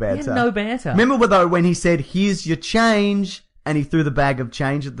have good banter. He had no banter. Remember though when he said, "Here's your change," and he threw the bag of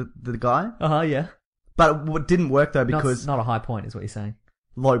change at the guy? Yeah. But what didn't work though because not a high point is what you're saying.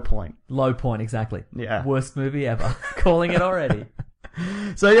 low point. Low point, exactly. Yeah. Worst movie ever. Calling it already.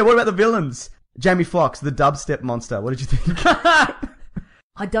 So yeah, what about the villains? Jamie Foxx, the dubstep monster. What did you think?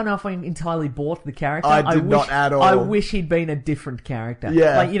 I don't know if I entirely bought the character. I did not at all. I wish he'd been a different character.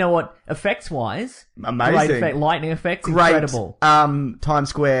 Yeah. Like, you know what? Effects-wise, Amazing. great effect. Lightning effects, Great. incredible. Times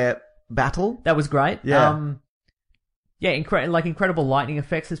Square battle. That was great. Yeah. Yeah, incredible lightning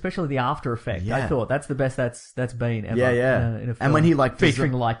effects, especially the after effect. Yeah. I thought that's the best that's been ever. Yeah. In a film. And when he like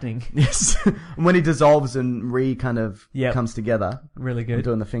featuring lightning, yes, when he dissolves and Yep. comes together. really I'm good.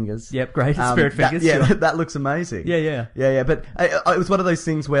 doing the fingers. Yep, great. Spirit fingers. Yeah, sure. that looks amazing. Yeah. Yeah. But it was one of those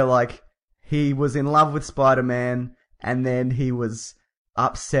things where like he was in love with Spider-Man, and then he was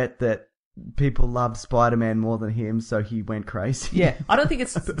upset that people loved Spider-Man more than him, so he went crazy. Yeah, I don't think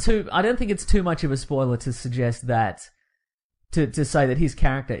it's too much of a spoiler to suggest that to say that his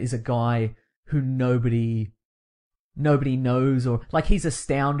character is a guy who nobody knows, or like he's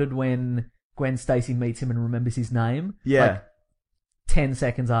astounded when Gwen Stacy meets him and remembers his name. Yeah. Like 10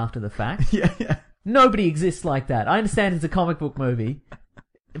 seconds after the fact. Yeah. Nobody exists like that. I understand it's a comic book movie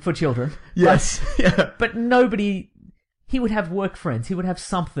for children. Yes. Yeah. But nobody. He would have work friends. He would have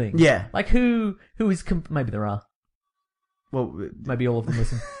something. Yeah. Like who is maybe there are. Well, Maybe all of them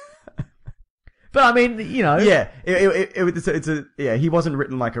listen. But I mean, you know. yeah. It's a yeah. He wasn't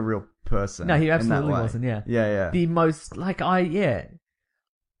written like a real person. No, he in that absolutely way. wasn't. Yeah. Yeah. The most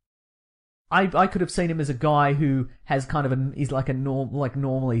I could have seen him as a guy who has kind of he's like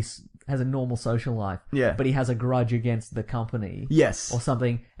normally has a normal social life. Yeah. But he has a grudge against the company. Yes. Or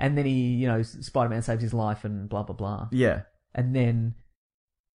something, and then Spider-Man saves his life and blah blah blah. Yeah. And then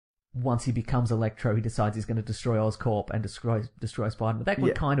once he becomes Electro, he decides he's going to destroy Oscorp and destroy Spider-Man. That would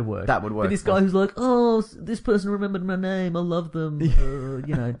Yeah, kind of work. that would work. But this guy who's like, oh, this person remembered my name, I love them.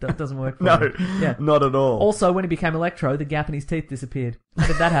 That doesn't work for No, him. Yeah. not at all. Also, when he became Electro, the gap in his teeth disappeared. How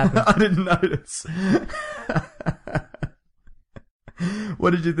did that happen? I didn't notice.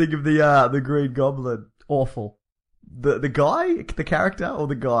 What did you think of the Green Goblin? Awful. The guy, the character, or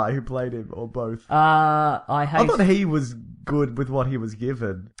the guy who played him, or both? I thought he was good with what he was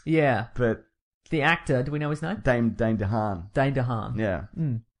given, Yeah. but The actor, do we know his name? Dane DeHaan. Dane DeHaan. Yeah.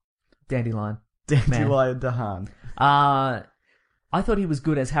 Dandelion. Dandelion DeHaan. I thought he was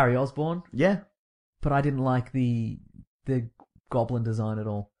good as Harry Osborn, Yeah. but I didn't like the Goblin design at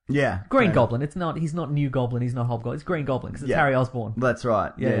all. Yeah. Green Okay. Goblin. He's not New Goblin. He's not Hobgoblin. It's Green Goblin because it's Yeah. Harry Osborn. That's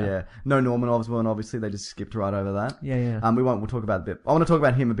right. Yeah. Yeah. No Norman Osborn, obviously. They just skipped right over that. Yeah. We'll talk about a bit. I want to talk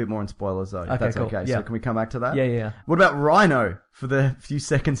about him a bit more in spoilers, though. If Okay, that's cool. okay. Yeah. So can we come back to that? Yeah. What about Rhino for the few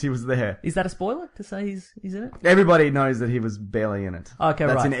seconds he was there? Is that a spoiler to say he's in it? Everybody knows that he was barely in it. Okay,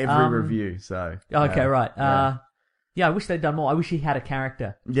 That's right. in every review, so. Okay, right. Yeah. Yeah, I wish they'd done more. I wish he had a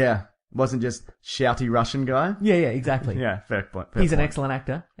character. Yeah. Wasn't just shouty Russian guy. Yeah, exactly. Yeah, fair point. He's an excellent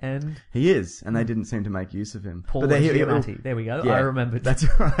actor, and He is, and they didn't seem to make use of him. Paul then Giamatti. There we go. Yeah, I remembered. That's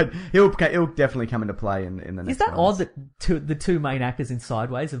right. He'll definitely come into play in the next Is that ones. odd that the two main actors in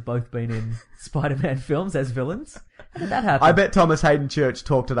Sideways have both been in Spider-Man films as villains? How did that happen? I bet Thomas Hayden Church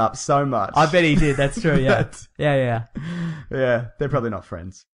talked it up so much. I bet he did. That's true. Yeah. Yeah. Yeah, they're probably not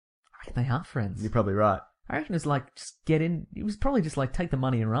friends. I reckon they are friends. You're probably right. I reckon it's like just get in. It was probably just like take the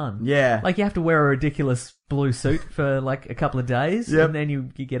money and run. Yeah. Like you have to wear a ridiculous blue suit for like a couple of days, Yep. and then you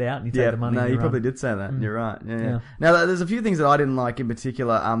get out and you take Yeah, the money. no, and you you probably run. did say that. You're right. Yeah. Yeah. Now, there's a few things that I didn't like in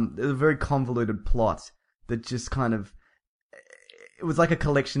particular. There's a very convoluted plot that just kind of... It was like a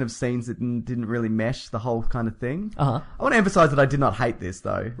collection of scenes that didn't really mesh, the whole kind of thing. Uh-huh. I want to emphasize that I did not hate this,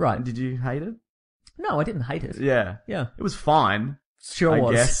 though. Right. Did you hate it? No, I didn't hate it. Yeah. Yeah. It was fine. Sure I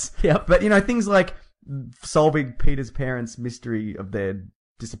was. guess. Yep. But, things like solving Peter's parents' mystery of their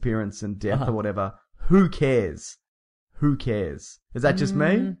disappearance and death or whatever, who cares? Who cares? Is that just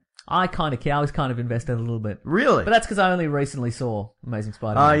me? I kind of care. I was kind of invested a little bit. Really? But that's because I only recently saw Amazing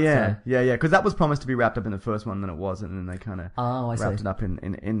Spider-Man. Oh, yeah. so- Yeah. Because that was promised to be wrapped up in the first one, and then it wasn't, and then they kind of Oh, I see. wrapped it up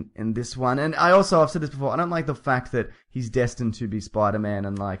in this one. And I've said this before, I don't like the fact that he's destined to be Spider-Man,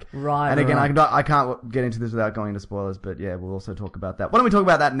 and like... Right, And again, right. I can't get into this without going into spoilers, but yeah, we'll also talk about that. Why don't we talk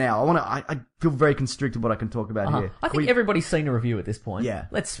about that now? I feel very constricted what I can talk about here. I think everybody's seen a review at this point. Yeah.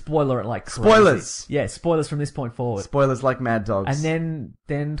 Let's spoiler it like crazy. Spoilers! Yeah, spoilers from this point forward. Spoilers like Mad Dogs. And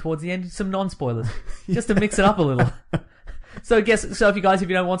then towards the end, some non-spoilers, just to mix it up a little. So if you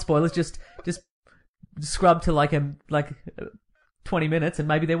don't want spoilers, just scrub to like 20 minutes, and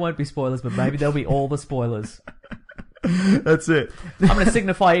maybe there won't be spoilers, but maybe there'll be all the spoilers. That's it. I'm going to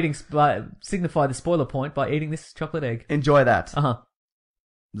signify the spoiler point by eating this chocolate egg. Enjoy that. Uh huh.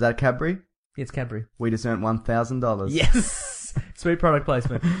 Is that Cadbury? It's Cadbury. We just earned $1,000. Yes. Sweet product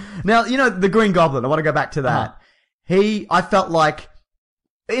placement. Now, the Green Goblin. I want to go back to that. I felt like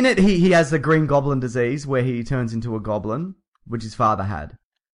in it he has the Green Goblin disease where he turns into a goblin, which his father had.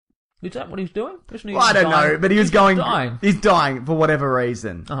 Is that what he's doing? Well, I don't know, but he's dying. He's dying for whatever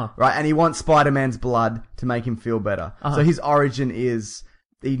reason, Uh-huh. right? And he wants Spider-Man's blood to make him feel better. Uh-huh. So his origin is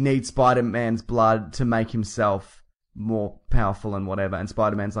he needs Spider-Man's blood to make himself more powerful and whatever. And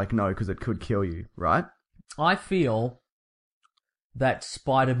Spider-Man's like, no, because it could kill you, right? I feel that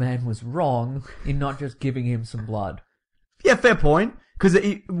Spider-Man was wrong in not just giving him some blood. Yeah, fair point. Because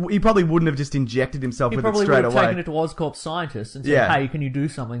he probably wouldn't have just injected himself He with it probably straight would have away. taken it to Oscorp scientists and said, Yeah. hey, can you do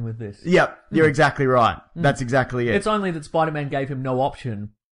something with this? Yep, you're exactly right. That's exactly it. It's only that Spider-Man gave him no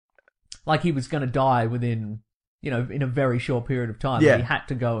option. Like he was going to die within, in a very short period of time. Yeah. He had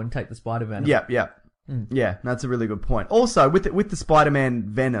to go and take the Spider-Venom. Yep. Yeah, that's a really good point. Also, with the Spider-Man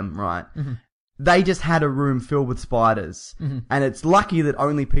Venom, right? Mm-hmm. They just had a room filled with spiders. Mm-hmm. And it's lucky that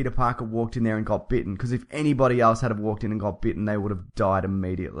only Peter Parker walked in there and got bitten. Because if anybody else had walked in and got bitten, they would have died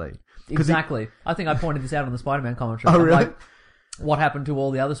immediately. Exactly. I think I pointed this out on the Spider-Man commentary. Oh, really? Like, what happened to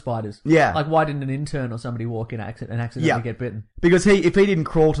all the other spiders? Yeah. Like, why didn't an intern or somebody walk in and accidentally get bitten? Because if he didn't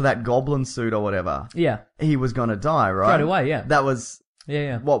crawl to that goblin suit or whatever, Yeah. he was going to die, right? Straight away, yeah. That was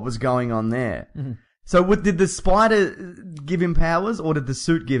Yeah. what was going on there. Mm-hmm. So did the spider give him powers or did the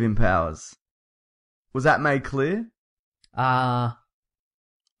suit give him powers? Was that made clear? I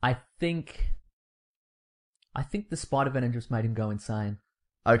think the Spider-Venom just made him go insane.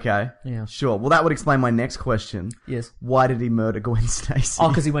 Okay. Yeah. Sure. Well, that would explain my next question. Yes. Why did he murder Gwen Stacy? Oh,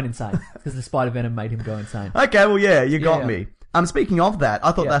 because he went insane. Because the Spider-Venom made him go insane. Okay, well, yeah, you got Yeah. me. Speaking of that,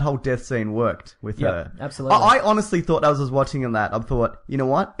 I thought Yeah. that whole death scene worked with her. Absolutely. I honestly thought as I was watching that, I thought, you know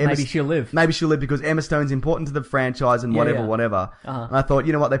what? Maybe she'll live. Maybe she'll live because Emma Stone's important to the franchise and whatever. Uh-huh. And I thought,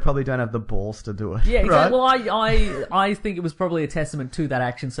 you know what? They probably don't have the balls to do it. Yeah, exactly. Right? Well, I think it was probably a testament to that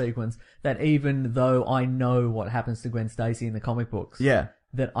action sequence that even though I know what happens to Gwen Stacy in the comic books, Yeah.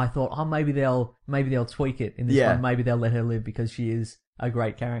 that I thought, maybe they'll tweak it in this Yeah. one. Maybe they'll let her live because she is a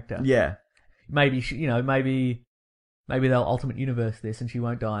great character. Yeah. Maybe maybe they'll Ultimate Universe this and she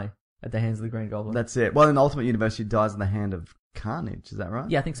won't die at the hands of the Green Goblin. That's it. Well, in Ultimate Universe, she dies in the hand of Carnage. Is that right?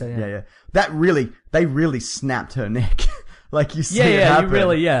 Yeah, I think so. Yeah. Yeah. They really snapped her neck. Like you see it Yeah. happen. You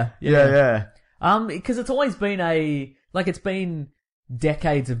really, yeah. Yeah. Because it's always been it's been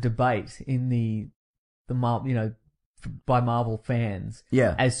decades of debate in the Marvel, by Marvel fans.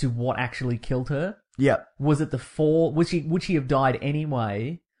 Yeah. As to what actually killed her. Yeah. Was it the fall? Would she have died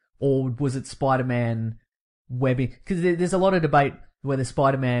anyway, or was it Spider-Man webbing? Because there's a lot of debate whether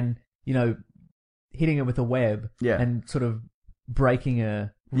Spider-Man, hitting her with a web and sort of breaking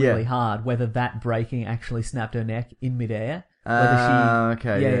her really hard, whether that breaking actually snapped her neck in midair.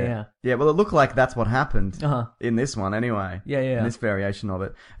 Okay. Yeah. Well, it looked like that's what happened Uh-huh. in this one, anyway. Yeah. In this variation of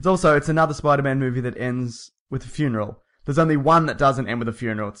it. It's another Spider-Man movie that ends with a funeral. There's only one that doesn't end with a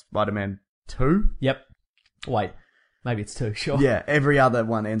funeral. It's Spider-Man 2. Yep. Wait. Maybe it's 2, sure. Yeah, every other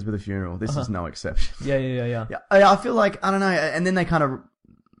one ends with a funeral. This is no exception. Yeah. Yeah, I feel like, I don't know, and then they kind of...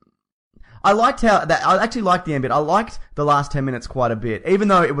 I actually liked the end bit. I liked the last 10 minutes quite a bit, even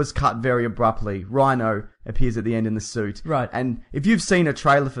though it was cut very abruptly. Rhino appears at the end in the suit. Right. And if you've seen a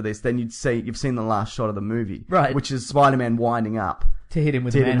trailer for this, then you've seen the last shot of the movie. Right. Which is Spider-Man winding up. To hit him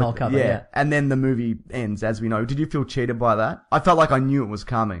with a manhole cover, yeah. And then the movie ends, as we know. Did you feel cheated by that? I felt like I knew it was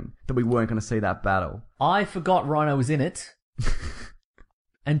coming, that we weren't going to see that battle. I forgot Rhino was in it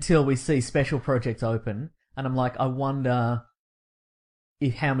until we see Special Projects open, and I'm like, I wonder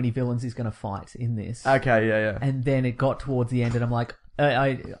how many villains he's going to fight in this. Okay, yeah. And then it got towards the end, and I'm like,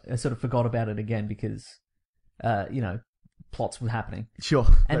 I sort of forgot about it again because, plots were happening. Sure.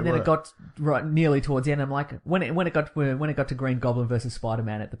 And then it got right nearly towards the end. I'm like, when it got to Green Goblin versus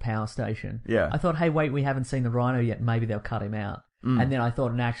Spider-Man at the power station, yeah. I thought, hey, wait, we haven't seen the Rhino yet. Maybe they'll cut him out. And then I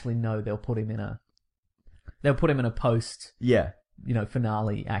thought, actually, no, they'll put him in a post. Yeah.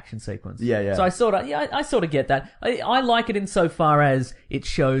 Finale action sequence. Yeah. So I sort of get that. I like it insofar as it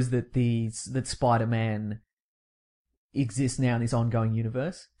shows that that Spider-Man exists now in this ongoing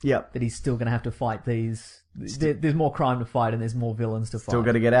universe. Yep. That he's still going to have to fight these. There's more crime to fight and there's more villains to fight. Still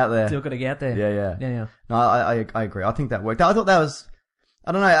got to get out there. Still got to get out there. Yeah. No, I agree. I think that worked. I thought that was...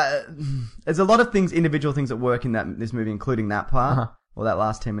 I don't know. There's a lot of individual things that work in this movie, including that part, or that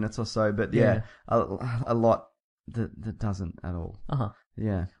last 10 minutes or so. But yeah. A lot that doesn't at all.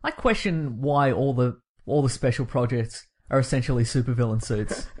 Yeah. I question why all the special projects are essentially supervillain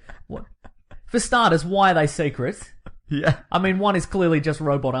suits. What? For starters, why are they secret? Yeah. I mean, one is clearly just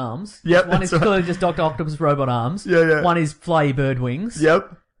robot arms. Yep. One is clearly just Dr. Octopus robot arms. Yeah. One is flyy bird wings.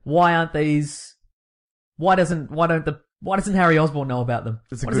 Yep. Why don't the Why doesn't Harry Osborn know about them?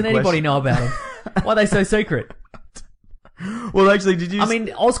 That's a Why good doesn't anybody question. know about them? Why are they so secret? Well, actually, did you... I mean,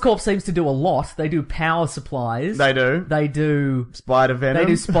 Oscorp seems to do a lot. They do power supplies. They do. They do Spider Venom. They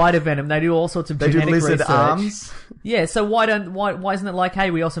do spider venom. They do all sorts of They do genetic lizard research. arms. Yeah, so why isn't it like, hey,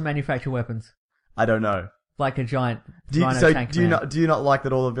 we also manufacture weapons? I don't know. Like a giant Do you, rhino so tank do you man. not like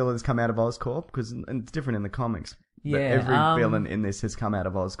that all the villains come out of Oscorp? Because it's different in the comics. Yeah, Every villain in this has come out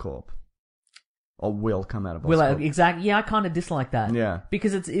of Oscorp. Or will come out of Oscorp. Well, exactly. Yeah, I kind of dislike that. Yeah.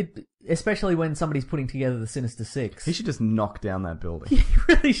 Because especially when somebody's putting together the Sinister Six. He should just knock down that building. He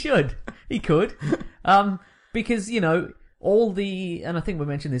really should. He could. Because, and I think we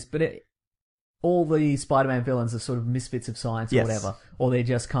mentioned this, but all the Spider-Man villains are sort of misfits of science or Yes. whatever. Or they're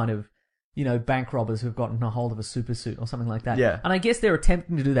just kind of, bank robbers who've gotten a hold of a super suit or something like that. Yeah. And I guess they're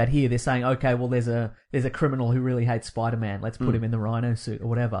attempting to do that here. They're saying, okay, well, there's a criminal who really hates Spider-Man. Let's put him in the rhino suit or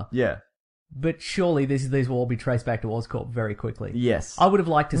whatever. Yeah. But surely these will all be traced back to Oscorp very quickly. Yes. I would have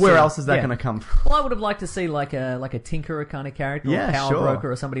liked to see... Where else is that going to come from? Well, I would have liked to see like a tinkerer kind of character, or Yeah, a power sure.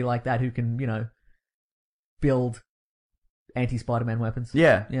 broker or somebody like that who can, build anti-Spider-Man weapons.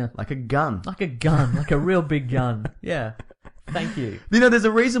 Yeah. Yeah. Like a gun. Like a gun, like a real big gun. Yeah. Thank you. There's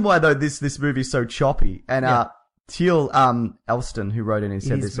a reason why, though, this movie is so choppy. And Yeah. Teal Elston, who wrote it, he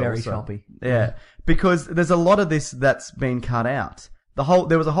said It is this very also. choppy. Yeah. Because there's a lot of this that's been cut out.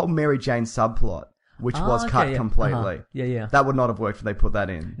 There was a whole Mary Jane subplot, which was okay, cut yeah. completely. Uh-huh. Yeah. That would not have worked if they put that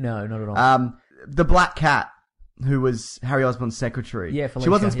in. No, not at all. The Black Cat, who was Harry Osborn's secretary. Yeah, she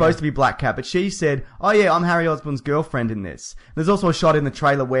Felicia, wasn't supposed yeah. to be Black Cat, but she said, "Oh yeah, I'm Harry Osborn's girlfriend in this." There's also a shot in the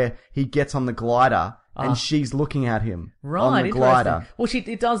trailer where he gets on the glider and she's looking at him Right, on the glider. interesting.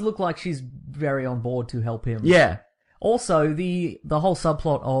 Well, it does look like she's very on board to help him. Yeah, Also, the whole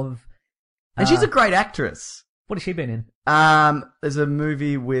subplot of... and she's a great actress. What has she been in? There's a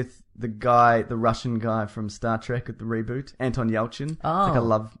movie with the Russian guy from Star Trek at the reboot, Anton Yelchin. It's like a Oh.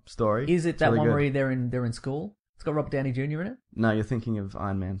 love story. Is it It's that really one good. where they're in school? It's got Robert Downey Jr. in it? No, you're thinking of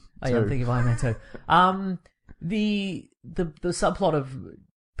Iron Man. Oh, yeah, I'm 2. thinking of Iron Man 2. The subplot of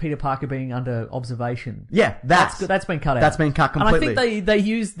Peter Parker being under observation. Yeah, that's been cut out. That's been cut completely. And I think they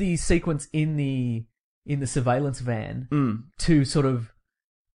used the sequence in the surveillance van to sort of...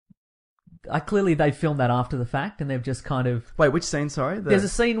 clearly they filmed that after the fact, and they've just kind of... Wait, which scene? Sorry, There's a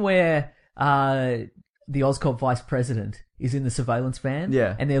scene where the Oscorp vice president is in the surveillance van,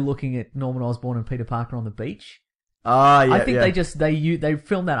 Yeah. and they're looking at Norman Osborn and Peter Parker on the beach. Ah, yeah, I think yeah. they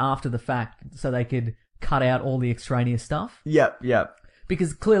filmed that after the fact so they could cut out all the extraneous stuff, Yep.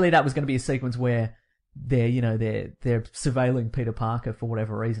 because clearly that was going to be a sequence where they're surveilling Peter Parker for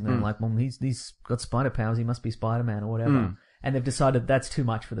whatever reason. And they're like, well, he's got spider powers, he must be Spider-Man or whatever. And they've decided that's too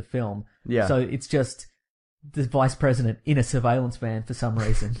much for the film. Yeah. So it's just the vice president in a surveillance van for some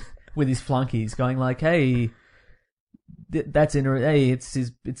reason with his flunkies going like, hey,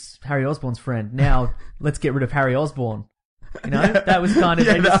 it's Harry Osborn's friend. Now let's get rid of Harry Osborn. That was kind of,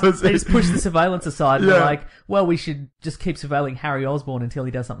 Yeah, they just pushed the surveillance aside and Yeah. were like, well, we should just keep surveilling Harry Osborn until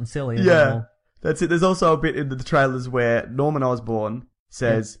he does something silly. And Yeah. then we'll- That's it. There's also a bit in the trailers where Norman Osborn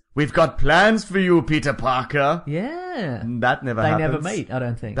says, "We've got plans for you, Peter Parker." Yeah. And that never They happens. never meet, I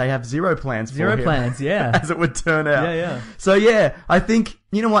don't think. They have zero plans for Zero him. plans, yeah. As it would turn out. Yeah. So yeah, I think,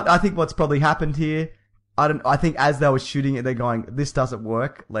 you know what? I think what's probably happened here, I think as they were shooting it, they're going, "This doesn't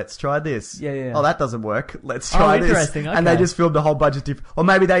work. Let's try this." Yeah. Oh, that doesn't work. Let's try this. interesting, And they okay. just filmed a whole bunch of different, or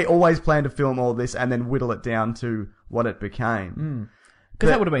maybe they always planned to film all this and then whittle it down to what it became. Because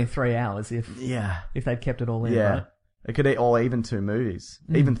that would have been 3 hours if Yeah. they'd kept it all in, Yeah. right? It could, or even 2 movies,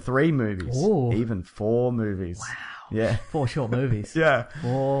 even 3 movies, Ooh. even 4 movies. Wow. Yeah. 4 short movies. Yeah.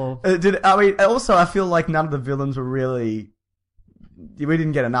 4... Also, I feel like none of the villains were really, we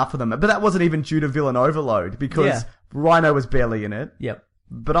didn't get enough of them. But that wasn't even due to villain overload because Yeah. Rhino was barely in it. Yep.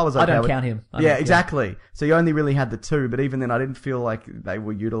 But I was okay I don't with- count him. Yeah, exactly. So you only really had the 2, but even then I didn't feel like they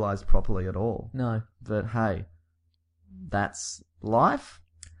were utilized properly at all. No. But hey, that's life.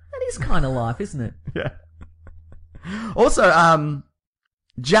 That is kind of life, isn't it? Yeah. Also,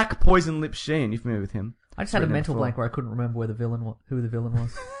 Jack Poison Lips Sheen, you familiar with him? I just had a Written mental before. blank where I couldn't remember who the villain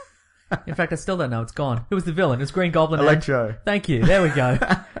was. In fact, I still don't know. It's gone. Who was the villain? It was Green Goblin. Electro. Thank you. There we go.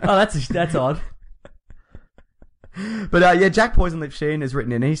 Oh, that's odd. But yeah, Jack Poison Lips Sheen is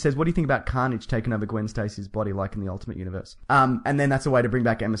written in, and he says, "What do you think about Carnage taking over Gwen Stacy's body like in the Ultimate Universe?" And then that's a way to bring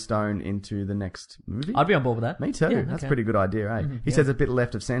back Emma Stone into the next movie. I'd be on board with that. Me too. Yeah, That's a okay. pretty good idea, eh? He says a bit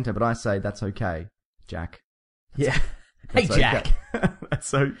left of center, but I say that's okay, Jack. Yeah. Hey, That's Jack. okay.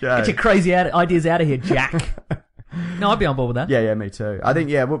 That's okay. Get your crazy ideas out of here, Jack. No, I'd be on board with that. Yeah, me too. I think,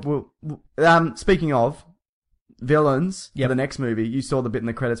 yeah, speaking of villains Yep. for the next movie, you saw the bit in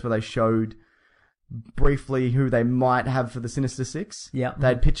the credits where they showed briefly who they might have for the Sinister Six. Yeah. They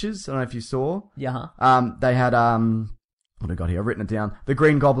had pictures. I don't know if you saw. Yeah. They had, what have I got here? I've written it down. The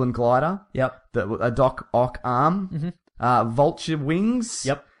Green Goblin glider. Yep. A Doc Ock arm. Vulture wings.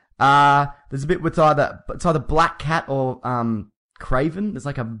 Yep. There's a bit with it's either Black Cat or, Craven. There's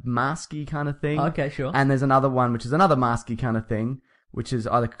like a masky kind of thing. Okay, sure. And there's another one, which is another masky kind of thing, which is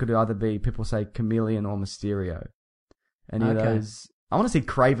could either be, people say Chameleon or Mysterio. Any of those. I want to see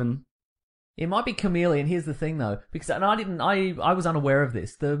Craven. It might be Chameleon. Here's the thing, though, because I was unaware of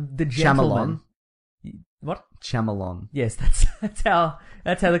this. The gentleman. Chamalon. What? Chamalon. Yes, that's how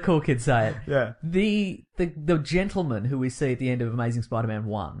the cool kids say it. Yeah. The gentleman who we see at the end of Amazing Spider-Man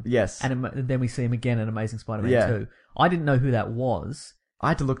 1. Yes. And then we see him again in Amazing Spider-Man Yeah. 2. I didn't know who that was. I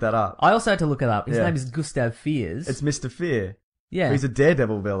had to look that up. I also had to look it up. His Yeah. name is Gustav Fiers. It's Mr. Fear. Yeah. He's a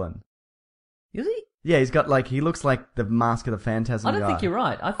Daredevil villain. Is he? Yeah, he's got he looks like the Mask of the Phantasm I don't guy. think you're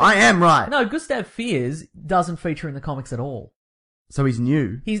right. I am right. No, Gustav Fiers doesn't feature in the comics at all. So he's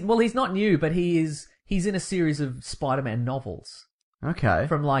new. He's not new, but he's in a series of Spider-Man novels Okay.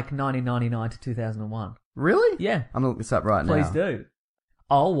 from 1999 to 2001. Really? Yeah. I'm going to look this up right now. Please do.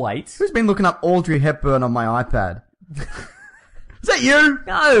 I'll wait. Who's been looking up Audrey Hepburn on my iPad? Is that you?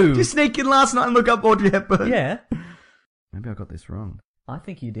 No. Did you sneak in last night and look up Audrey Hepburn? Yeah. Maybe I got this wrong. I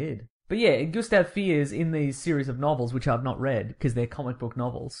think you did. But yeah, Gustav Fiers in these series of novels, which I've not read because they're comic book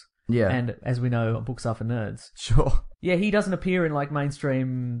novels. Yeah. And as we know, books are for nerds. Sure. Yeah, he doesn't appear in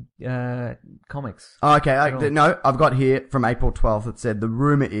mainstream comics. Oh, okay. No, I've got here from April 12th that said the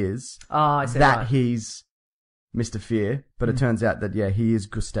rumor is I said that right. he's Mr. Fear, but it turns out that, he is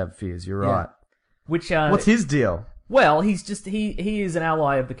Gustav Fiers. You're right. Which What's his deal? Well, he's just he is an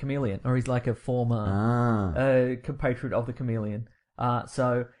ally of the Chameleon, or he's like a former compatriot of the Chameleon. This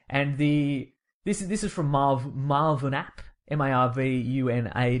is from Marvunap,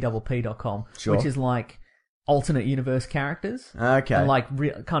 marvunapp.com, Sure. which is like alternate universe characters. Okay.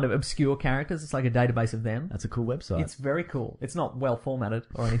 And kind of obscure characters. It's like a database of them. That's a cool website. It's very cool. It's not well formatted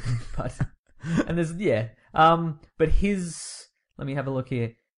or anything, but and there's but his, let me have a look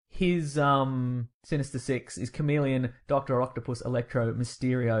here. His Sinister Six is Chameleon, Dr. Octopus, Electro,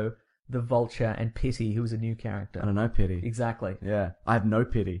 Mysterio, the Vulture, and Pity, who's a new character. I don't know Pity. Exactly. Yeah. I have no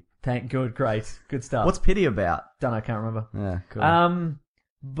pity. Great stuff. What's Pity about? Don't know, I can't remember. Yeah, cool.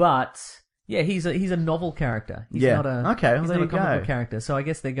 But yeah, he's a novel character. He's Yeah. not a Okay, well, he's there not a you comic go. book character. So I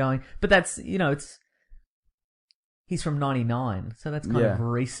guess they're going, but that's he's from '99, so that's kind of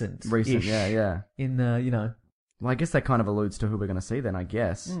recent. Recent, yeah. In the Well, I guess that kind of alludes to who we're going to see then, I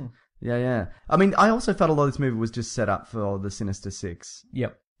guess. Yeah. I mean, I also felt a lot of this movie was just set up for the Sinister Six.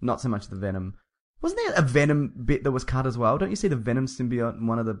 Yep. Not so much the Venom. Wasn't there a Venom bit that was cut as well? Don't you see the Venom symbiote in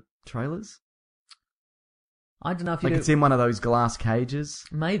one of the trailers? I don't know if you it's in one of those glass cages.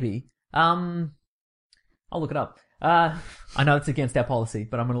 Maybe. I'll look it up. I know it's against our policy,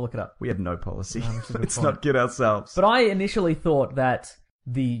 but I'm going to look it up. We have no policy. No, that's a good Let's point. not get ourselves. But I initially thought that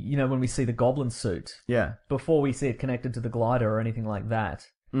when we see the Goblin suit, Yeah. before we see it connected to the glider or anything like that,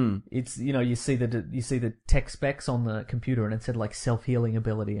 it's you see the tech specs on the computer and it said self-healing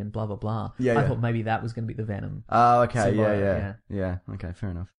ability and blah blah blah. Yeah, I yeah. thought maybe that was going to be the Venom. Oh, okay. symbiote, Yeah. Okay, fair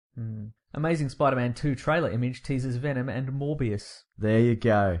enough. Amazing Spider-Man 2 trailer image teases Venom and Morbius. There you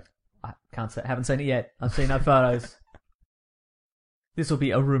go. I can't say, haven't seen it yet. I've seen no photos. This will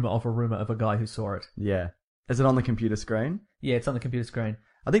be a rumor of a guy who saw it. Yeah. Is it on the computer screen? Yeah, it's on the computer screen.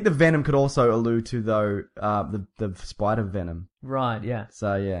 I think the Venom could also allude to, though, the Spider Venom. Right, yeah.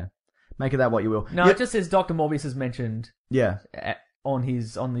 So, yeah. Make of that what you will. No, it just says Dr. Morbius is mentioned Yeah. on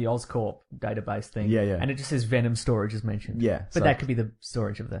the Oscorp database thing. Yeah, yeah. And it just says Venom storage is mentioned. Yeah, But so- that could be the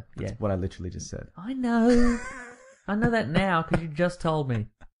storage of the... Yeah. What I literally just said. I know. I know that now because you just told me.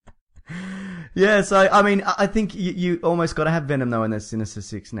 Yeah, so, I mean, I think you almost got to have Venom, though, in the Sinister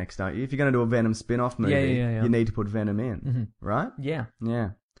Six next, don't you? If you're going to do a Venom spin-off movie, Yeah. you need to put Venom in, right? Yeah.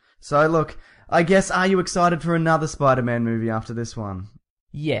 Yeah. So, look, I guess, are you excited for another Spider-Man movie after this one?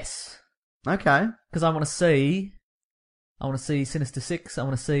 Yes. Okay. Because I want to see Sinister Six. I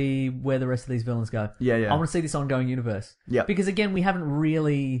want to see where the rest of these villains go. Yeah. I want to see this ongoing universe. Yep. Because again, we haven't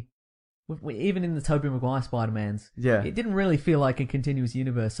really, even in the Tobey Maguire Spider-Mans, Yeah. it didn't really feel like a continuous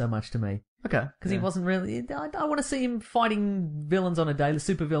universe so much to me. Okay. Because he wasn't really. I want to see him fighting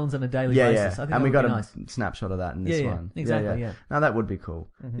super villains on a daily Yeah, basis. yeah. I think And that we would got be a nice. snapshot of that in this Yeah, one. exactly, yeah. No, that would be cool.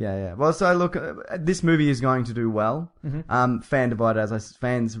 Yeah. Well, so look, this movie is going to do well.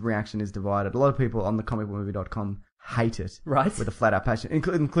 Fans' reaction is divided. A lot of people on the comicbookmovie.com hate it. Right. With a flat out passion,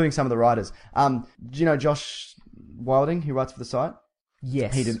 including some of the writers. Do you know Josh Wilding, who writes for the site?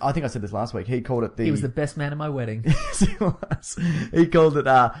 Yes. He didn't. I think I said this last week. He called it the... He was the best man at my wedding. Yes, he was. He called it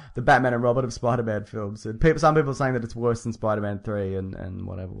the Batman and Robin of Spider-Man films. And some people are saying that it's worse than Spider-Man 3 and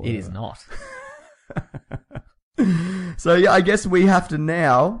whatever. It is not. So, yeah, I guess we have to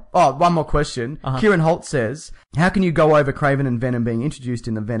now... Oh, one more question. Kieran Holt says, how can you go over Kraven and Venom being introduced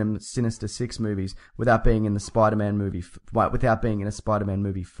in the Venom Sinister Six movies without being in the Spider-Man movie... without being in a Spider-Man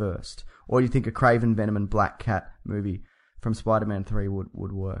movie first? Or do you think a Kraven, Venom and Black Cat movie from Spider-Man 3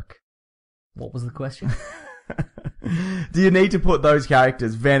 would work? What was the question? Do you need to put those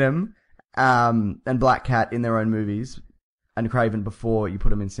characters, Venom and Black Cat, in their own movies, and Kraven before you put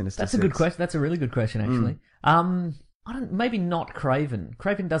them in Sinister Six? That's a good question. That's a really good question, actually. Maybe not Kraven.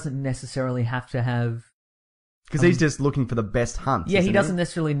 Kraven doesn't necessarily have to have... Because he's just looking for the best hunt. Yeah, he doesn't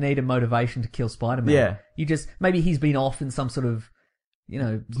necessarily need a motivation to kill Spider-Man. Yeah. Maybe he's been off in some sort of,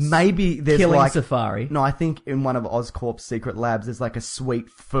 maybe there's killing like... safari. No, I think in one of Oscorp's secret labs, there's like a sweet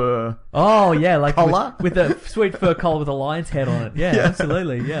fur... Oh, yeah, like collar? with a sweet fur collar with a lion's head on it. Yeah,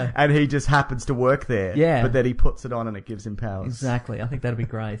 absolutely, yeah. And he just happens to work there. Yeah. But then he puts it on and it gives him powers. Exactly. I think that'd be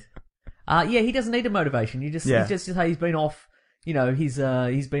great. He doesn't need a motivation. You just say he's been off, he's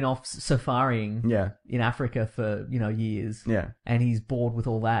been off safaring in Africa for, years. Yeah. And he's bored with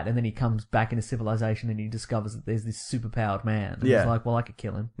all that. And then he comes back into civilization and he discovers that there's this superpowered man. And he's like, well, I could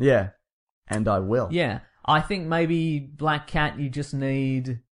kill him. Yeah. And I will. Yeah. I think maybe Black Cat, you just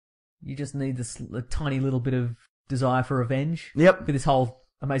need this tiny little bit of desire for revenge. Yep. For this whole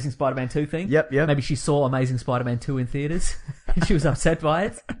Amazing Spider-Man 2 thing. Yep. Maybe she saw Amazing Spider-Man 2 in theaters and she was upset by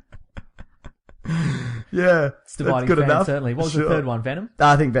it. Yeah, it's dividing good fans, enough. Certainly. What was the third one? Venom?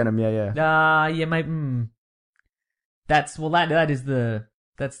 I think Venom. Yeah. Maybe. That's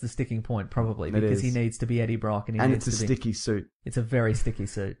the sticking point probably because he needs to be Eddie Brock and it's a sticky suit. It's a very sticky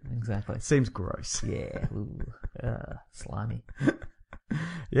suit. Exactly. Seems gross. Yeah. Ooh, slimy.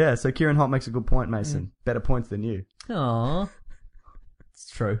 Yeah. So Kieran Holt makes a good point, Mason. Better points than you. Aww.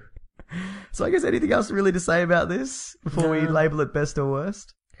 It's true. So I guess anything else really to say about this before we label it best or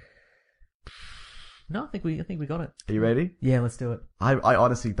worst? No, I think we got it. Are you ready? Yeah, let's do it. I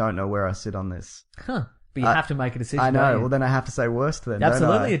honestly don't know where I sit on this. Huh. But you have to make a decision. I know. Well, then I have to say worst then.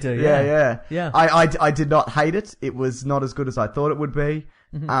 Absolutely, you do. Yeah. I did not hate it. It was not as good as I thought it would be.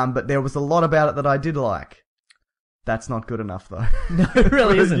 Mm-hmm. But there was a lot about it that I did like. That's not good enough, though. No, it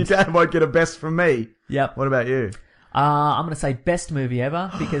really isn't. You won't get a best from me. Yep. What about you? I'm going to say best movie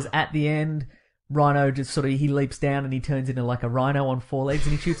ever because at the end, Rhino just he leaps down and he turns into like a rhino on four legs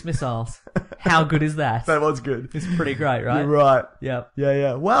and he shoots missiles. How good is that? That was good. It's pretty great, right? You're right. Yep.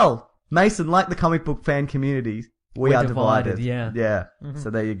 Yeah. Well, Mason, like the comic book fan community, we are divided. Yeah. Mm-hmm. So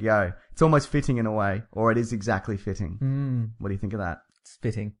there you go. It's almost fitting in a way, or it is exactly fitting. What do you think of that? It's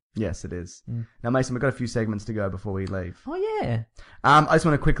fitting. Yes, it is. Now, Mason, we've got a few segments to go before we leave. Oh, yeah. I just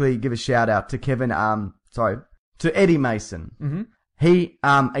want to quickly give a shout out to to Eddie Mason. Mm-hmm. He,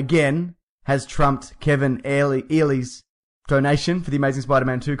 again, has trumped Kevin Early's donation for the Amazing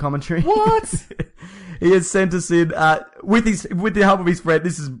Spider-Man 2 commentary. What? He has sent us in, with the help of his friend,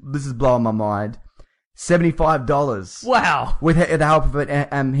 this is blowing my mind, $75. Wow. With the help of him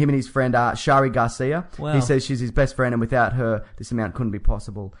and his friend, Shari Garcia. Wow. He says she's his best friend and without her, this amount couldn't be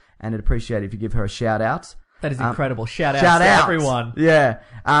possible. And I'd appreciate it if you give her a shout out. That is incredible. Shout out to everyone. Yeah.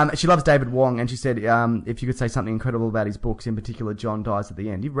 She loves David Wong, and she said if you could say something incredible about his books, in particular John Dies at the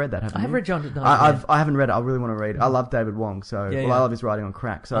End. You've read that, haven't you? I have read John Dies. I haven't read it. I really want to read it. I love David Wong, so I love his writing on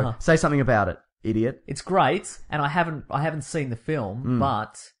crack. So say something about it, idiot. It's great, and I haven't seen the film,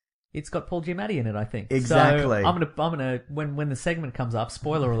 but it's got Paul Giamatti in it, I think. Exactly. So I'm gonna when the segment comes up,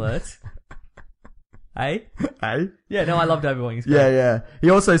 spoiler alert. Hey? Yeah, no, I love David Wong. He's great. Yeah. He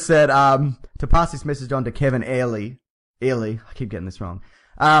also said, to pass this message on to Kevin Early, I keep getting this wrong.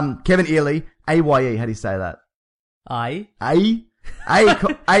 Kevin Early, A-Y-E, how do you say that? A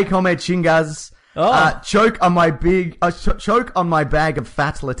comment chingas. Choke on my bag of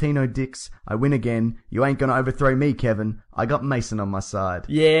fat Latino dicks. I win again. You ain't gonna overthrow me, Kevin. I got Mason on my side.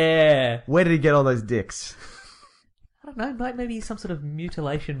 Yeah. Where did he get all those dicks? I don't know, maybe he's some sort of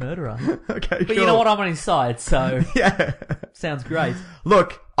mutilation murderer. Okay, but you know what? I'm on his side, so yeah, sounds great.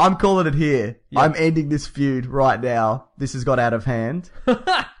 Look, I'm calling it here. Yep. I'm ending this feud right now. This has got out of hand.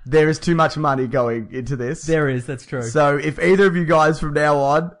 There is too much money going into this. There is, that's true. So if either of you guys from now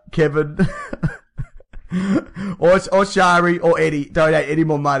on, Kevin or Shari or Eddie, donate any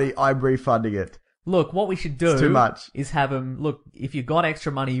more money, I'm refunding it. Look, what we should do too much. Is have him look. If you got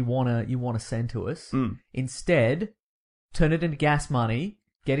extra money you wanna send to us, instead turn it into gas money.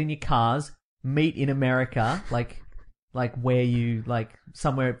 Get in your cars, meet in America, like where you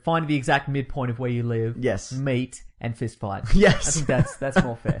somewhere. Find the exact midpoint of where you live. Yes. Meet and fist fight. Yes. I think that's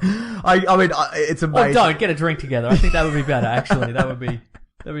more fair. I mean, it's amazing. Or don't get a drink together. I think that would be better. Actually, that'd be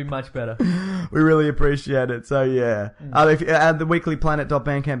much better. We really appreciate it. So yeah, if the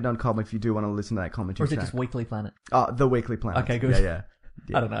weeklyplanet.bandcamp.com if you do want to listen to that commentary. Or is it track. just Weekly Planet? Oh, the Weekly Planet. Okay, good. Yeah.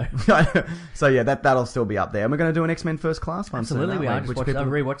 I don't know. So yeah, that'll still be up there, and we're going to do an X-Men First Class one. Absolutely, soon, we are. aren't I Which people-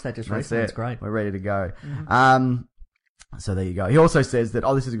 rewatched that just recently. It's great. We're ready to go. So there you go. He also says that,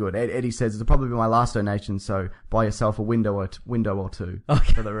 this is good. Eddie says it'll probably be my last donation, so buy yourself a window or two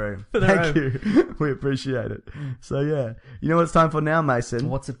for the room. Thank you. We appreciate it. So yeah, you know what it's time for now, Mason?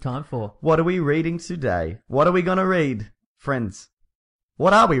 What's it time for? What are we reading today? What are we going to read, friends?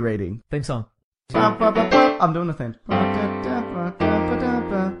 What are we reading? Theme song. I'm doing the thing.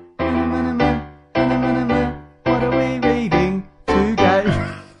 What are we reading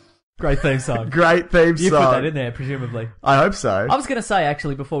today? Great theme song. Great theme song. You put that in there, presumably. I hope so. I was going to say,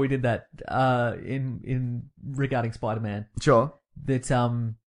 actually, before we did that, in regarding Spider-Man, Sure. that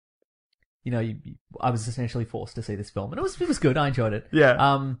I was essentially forced to see this film, and it was good. I enjoyed it.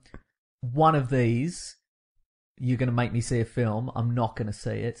 Yeah. One of these, you're going to make me see a film. I'm not going to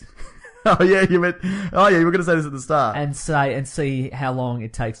see it, Oh yeah, you were going to say this at the start. and see how long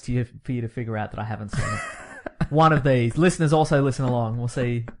it takes for you to figure out that I haven't seen it. One of these, listeners also listen along. We'll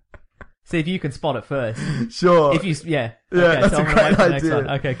see if you can spot it first. Sure. If you, yeah, Yeah, okay, that's so a I'm gonna wait great for the next idea. one.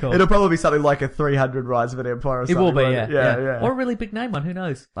 Okay, cool. It'll probably be something like a 300 Rise of an Empire or It something. will be, won't yeah, it? Yeah. or a really big name one. Who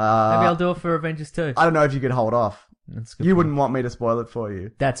knows? Maybe Uh, I'll do it for Avengers 2. I don't know if you could hold off. That's a good You point. wouldn't want me to spoil it for you.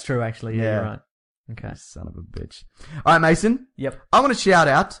 That's true, actually. Yeah, Yeah. you're right. Okay. Son of a bitch. All right, Mason. Yep. I want to shout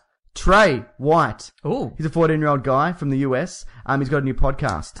out Trey White. Ooh. He's a 14-year-old guy from the US. He's got a new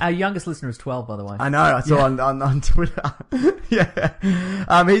podcast. Our youngest listener is 12, by the way. I know. I saw on Twitter. Yeah.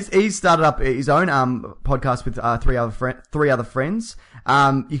 He's started up his own podcast with three other friends.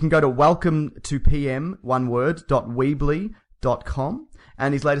 You can go to welcometopm.weebly.com,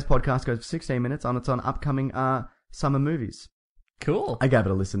 and his latest podcast goes for 16 minutes. It's on upcoming summer movies. Cool. I gave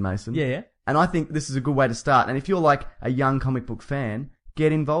it a listen, Mason. Yeah. And I think this is a good way to start. And if you're like a young comic book fan,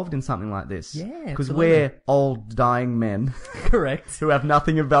 get involved in something like this. Yeah, because absolutely. we're old, dying men Correct. who have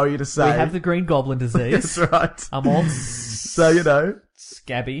nothing of value to say. We have the Green Goblin disease. That's right. I'm all So,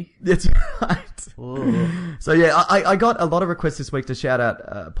 scabby. That's right. Ooh. So, yeah, I got a lot of requests this week to shout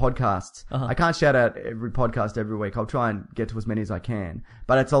out podcasts. Uh-huh. I can't shout out every podcast every week. I'll try and get to as many as I can.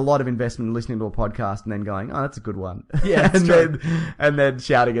 But it's a lot of investment in listening to a podcast and then going, oh, that's a good one. Yeah, that's true. and then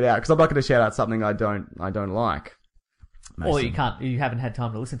shouting it out. Because I'm not going to shout out something I don't like. Or Mason. you haven't had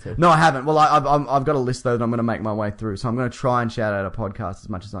time to listen to. No, I haven't. Well, I've got a list though that I'm going to make my way through. So I'm going to try and shout out a podcast as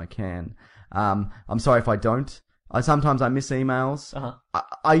much as I can. I'm sorry if I don't. Sometimes I miss emails.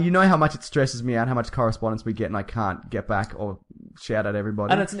 Uh-huh. You know how much it stresses me out, how much correspondence we get, and I can't get back or shout out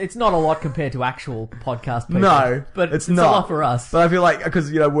everybody. And it's not a lot compared to actual podcast people. No, but it's not a lot for us. But I feel like,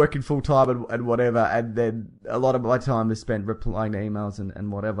 because, working full time and whatever, and then a lot of my time is spent replying to emails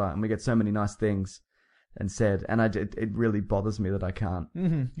and whatever, and we get so many nice things and said, and it really bothers me that I can't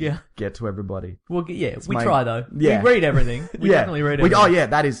Yeah. get to everybody. Well, yeah, we my- try though. Yeah. We read everything. We definitely read everything. Oh yeah,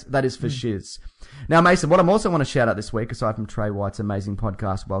 that is for shiz. Now, Mason, what I'm also want to shout out this week, aside from Trey White's amazing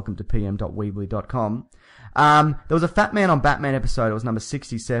podcast, welcome to pm.weebly.com, there was a Fat Man on Batman episode, it was number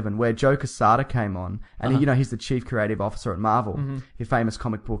 67, where Joe Quesada came on, and he's the chief creative officer at Marvel, your famous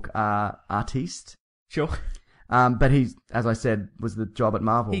comic book artiste. Sure. But he, as I said, was the job at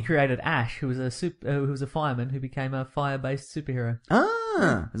Marvel. He created Ash, who was a fireman who became a fire-based superhero.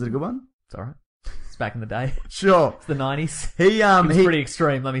 Is it a good one? It's alright. It's back in the day. Sure. It's the 90s. He It was pretty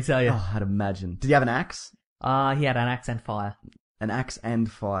extreme, let me tell you. Oh, I'd imagine. Did he have an axe? He had an axe and fire. An axe and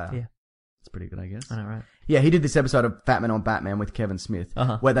fire. Yeah. It's pretty good, I guess. I know, right? Yeah, he did this episode of Fat Man on Batman with Kevin Smith,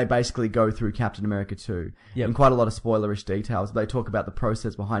 where they basically go through Captain America 2 in quite a lot of spoilerish details. They talk about the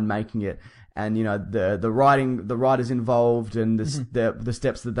process behind making it, and the writers involved, and the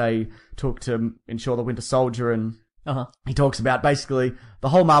steps that they took to ensure the Winter Soldier, and he talks about basically the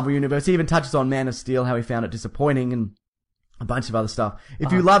whole Marvel universe. He even touches on Man of Steel, how he found it disappointing, and a bunch of other stuff.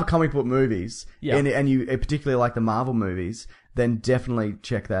 If you love comic book movies, and you particularly like the Marvel movies, then definitely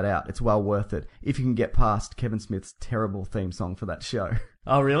check that out. It's well worth it. If you can get past Kevin Smith's terrible theme song for that show.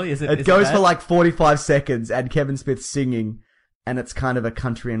 Oh, really? Is it? It goes for like 45 seconds, and Kevin Smith singing, and it's kind of a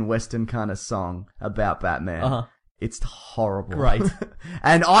country and western kind of song about Batman. It's horrible. Great.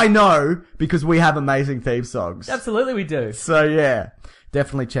 And I know, because we have amazing theme songs. Absolutely we do. So yeah,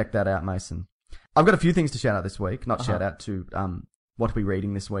 definitely check that out, Mason. I've got a few things to shout out this week. Not shout out to what are we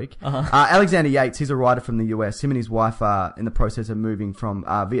reading this week. Alexander Yates, he's a writer from the US. Him and his wife are in the process of moving from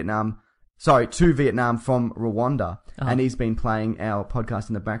Vietnam to Vietnam from Rwanda. And he's been playing our podcast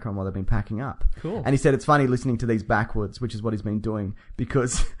in the background while they've been packing up. Cool. And he said it's funny listening to these backwards, which is what he's been doing,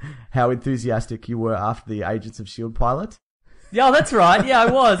 because how enthusiastic you were after the Agents of S.H.I.E.L.D. pilot. Yeah, that's right. Yeah, I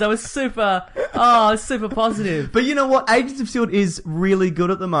was. I was super positive. But you know what? Agents of S.H.I.E.L.D. is really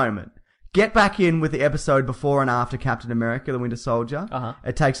good at the moment. Get back in with the episode before and after Captain America, the Winter Soldier.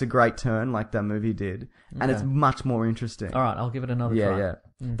 It takes a great turn like that movie did. And it's much more interesting. All right, I'll give it another try. Yeah.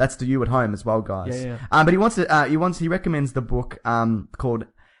 That's to you at home as well, guys. Yeah. But he recommends the book called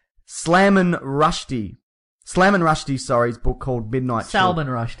Salman Rushdie. Salman Rushdie's book called Midnight Salman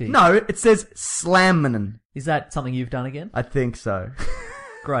Chill. Rushdie. No, it says Salman. Is that something you've done again? I think so.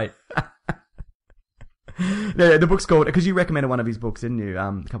 Great. No, the book's called, because you recommended one of his books, didn't you?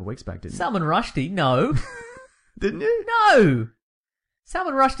 A couple of weeks back, didn't you? Salman Rushdie? No. Didn't you? No.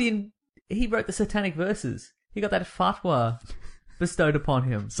 Salman Rushdie, he wrote the Satanic Verses. He got that fatwa bestowed upon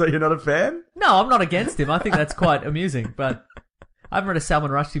him. So you're not a fan? No, I'm not against him. I think that's quite amusing, but I haven't read a Salman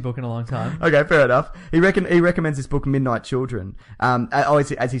Rushdie book in a long time. Okay, fair enough. He recommends this book, Midnight Children.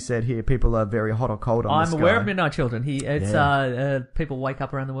 As he said here, people are very hot or cold on this guy. I'm aware of Midnight Children. People wake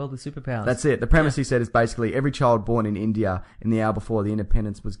up around the world with superpowers. That's it. The premise, he said, is basically every child born in India in the hour before the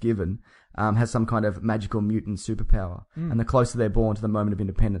independence was given has some kind of magical mutant superpower. And the closer they're born to the moment of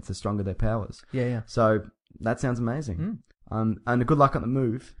independence, the stronger their powers. Yeah. So that sounds amazing. And good luck on the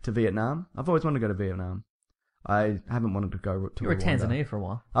move to Vietnam. I've always wanted to go to Vietnam. I haven't wanted to go to You were in Rwanda. Tanzania for a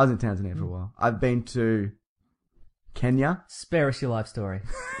while. I was in Tanzania for a while. I've been to Kenya. Spare us your life story.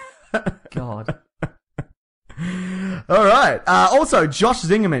 God. All right. Also, Josh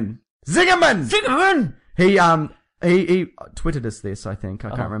Zingerman. He tweeted us this, I think. I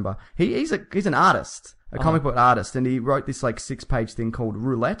can't remember. He's an artist, a comic book artist, and he wrote this 6-page thing called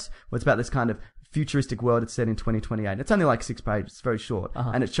Roulette, where it's about this kind of futuristic world. It's set in 2028. It's only 6 pages. It's very short.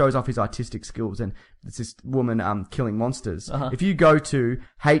 And it shows off his artistic skills. And it's this woman killing monsters. If you go to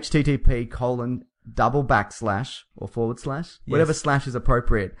http:// whatever slash is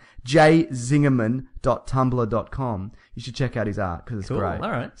appropriate, jzingerman.tumblr.com, you should check out his art because it's Cool. great.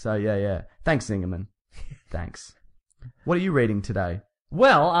 All right. So yeah. Thanks, Zingerman. Thanks. What are you reading today?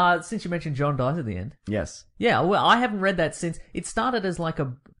 Well, since you mentioned John dies at the end. Yes. Yeah, well, I haven't read that since it started as like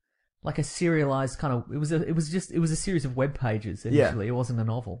a serialized kind of. It was a series of web pages initially. It wasn't a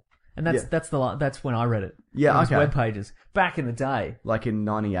novel, and that's when I read it. Yeah, it was okay. web pages back in the day, Like in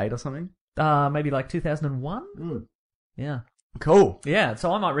 98 or something? maybe 2001. Yeah, Cool. yeah.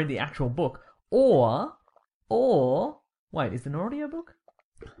 So I might read the actual book, or wait, is there an audio book?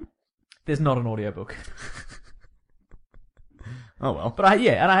 There's not an audio book. Oh well. But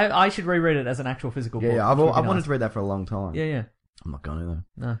I should reread it as an actual physical book. Yeah, I've wanted to read that for a long time. Yeah. I'm not going to though.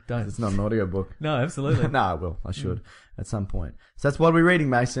 No, don't. It's not an audio book. No, absolutely. No, I will. I should at some point. So that's what we're reading,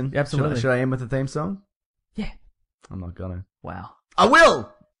 Mason. Absolutely. Should I end with the theme song? Yeah. I'm not gonna. Wow. I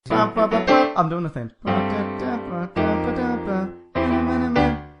will. I'm doing the theme. What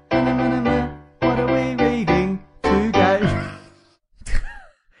are we reading today?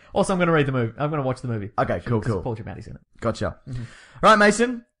 Also, I'm going to read the movie. I'm going to watch the movie. Okay, cool. Paul Giamatti's in it. Gotcha. All right,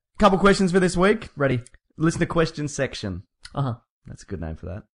 Mason. Couple questions for this week. Ready? Listener question section. Uh-huh. That's a good name for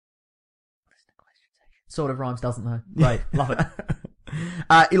that. Sort of rhymes, doesn't though. Great. Love it.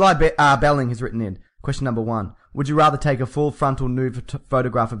 Eli Belling has written in. Question number 1. Would you rather take a full frontal nude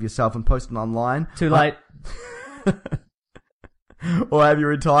photograph of yourself and post it online? Too late. Or have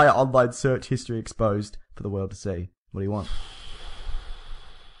your entire online search history exposed for the world to see? What do you want?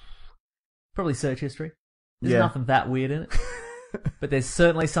 Probably search history. There's Yeah. nothing that weird in it. But there's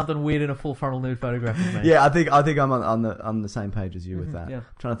certainly something weird in a full frontal nude photograph of me. Yeah, I think I'm on the same page as you with that. yeah. I'm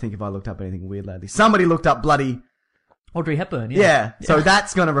trying to think if I looked up anything weird lately. Somebody looked up bloody... Audrey Hepburn, Yeah, so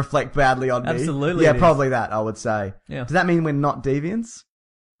that's going to reflect badly on me. Absolutely Yeah, it is. probably that, I would say. Yeah. Does that mean we're not deviants?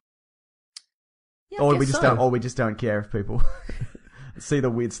 Yeah, I Or guess we just so. don't, or we just don't care if people see the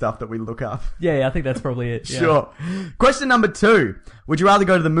weird stuff that we look up. Yeah, I think that's probably it. Yeah. Sure. Question number 2. Would you rather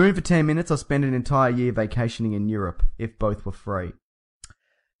go to the moon for 10 minutes or spend an entire year vacationing in Europe if both were free?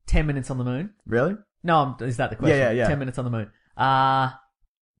 10 minutes on the moon? Really? No, is that the question? Yeah. 10 minutes on the moon.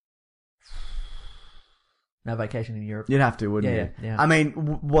 No vacation in Europe. You'd have to, wouldn't you? Yeah. I mean,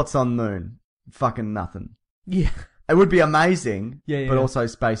 what's on moon? Fucking nothing. Yeah. It would be amazing, Yeah. but also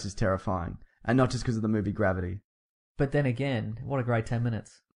space is terrifying. And not just because of the movie Gravity. But then again, what a great 10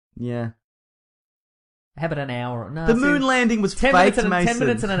 minutes. Yeah. How about an hour? No, The moon landing was 10 fake, minutes, Mason. 10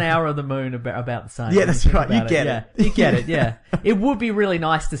 minutes and an hour of the moon about the same. Yeah, that's when right. think You about get Yeah, it. you get it, yeah. It would be really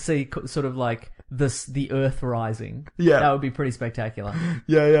nice to see sort of like the Earth rising. Yeah. That would be pretty spectacular.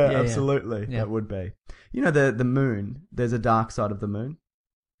 Yeah, Yeah. absolutely. Yeah. That would be. You know the moon, there's a Dark Side of the Moon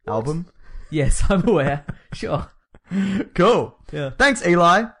album. Yes, I'm aware. Sure. Cool. Yeah. Thanks,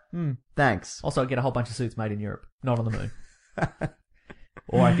 Eli. Thanks. Also, I get a whole bunch of suits made in Europe, not on the moon.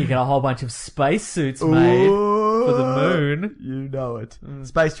 Or I could get a whole bunch of space suits made for the moon. You know it.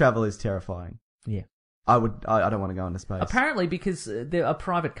 Space travel is terrifying. Yeah. I don't want to go into space. Apparently, because a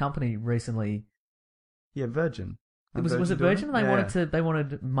private company recently... Yeah, Virgin. Was it Virgin? They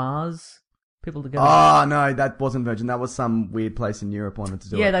wanted Mars people to go. Oh no, that wasn't Virgin. That was some weird place in Europe wanted to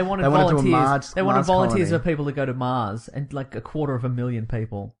do it. Yeah, they wanted volunteers. They wanted Mars volunteers colony. for people to go to Mars, and like 250,000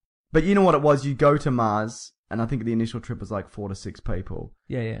 people. But you know what it was? You go to Mars, and I think the initial trip was like 4 to 6 people.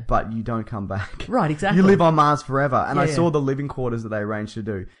 Yeah. But you don't come back. Right, exactly. You live on Mars forever. And Yeah, I saw the living quarters that they arranged to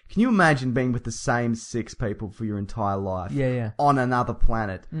do. Can you imagine being with the same 6 people for your entire life? Yeah. On another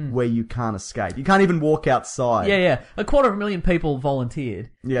planet where you can't escape. You can't even walk outside. Yeah. 250,000 people volunteered,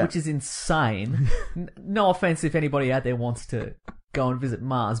 Yeah. which is insane. No offense if anybody out there wants to go and visit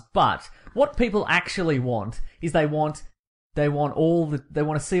Mars, but what people actually want is they want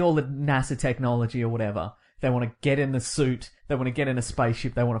to see all the NASA technology or whatever. They want to get in the suit. They want to get in a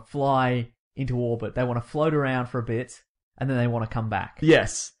spaceship. They want to fly into orbit. They want to float around for a bit, and then they want to come back.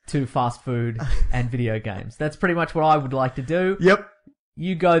 Yes. To fast food and video games. That's pretty much what I would like to do. Yep.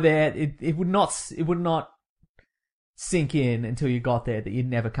 You go there. It would not sink in until you got there that you're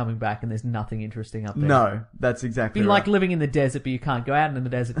never coming back and there's nothing interesting up there. No, that's exactly It'd be right. like living in the desert, but you can't go out in the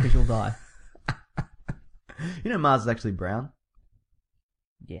desert because you'll die. You know Mars is actually brown?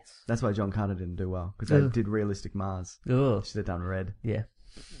 Yes. That's why John Carter didn't do well. Because they did realistic Mars. Ugh. Should have done red. Yeah.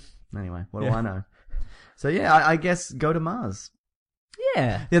 Anyway, what do I know? So yeah, I guess go to Mars.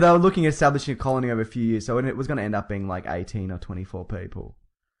 Yeah. Yeah, they were looking at establishing a colony over a few years, so it was going to end up being like 18 or 24 people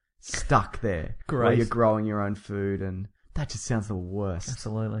stuck there. Great. Where you're growing your own food, and that just sounds the worst.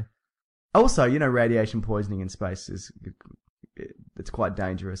 Absolutely. Also, radiation poisoning in space it's quite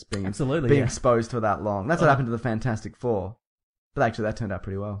dangerous being exposed for that long. That's what happened to the Fantastic Four. But actually, that turned out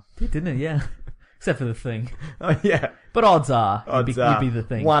pretty well. It didn't it? Yeah. Except for the Thing. Oh, yeah. But odds are, you'd be the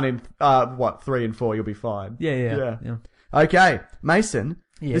Thing. 1 in, 3 and 4, you'll be fine. Yeah. Okay, Mason,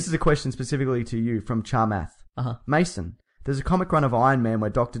 Yes. This is a question specifically to you from Charmath. Uh-huh. Mason, there's a comic run of Iron Man where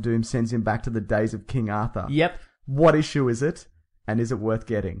Doctor Doom sends him back to the days of King Arthur. Yep. What issue is it? And is it worth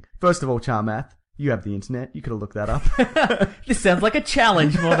getting? First of all, Charmath, you have the internet. You could have looked that up. This sounds like a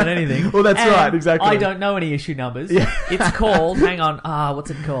challenge more than anything. Well, that's right, exactly. I don't know any issue numbers. Yeah. It's called, hang on,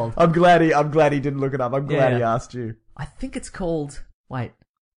 what's it called? I'm glad he didn't look it up. I'm glad he asked you. I think it's called, wait.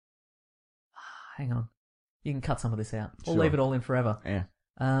 Hang on. You can cut some of this out. We'll leave it all in forever. Yeah.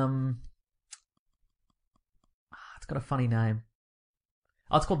 It's got a funny name.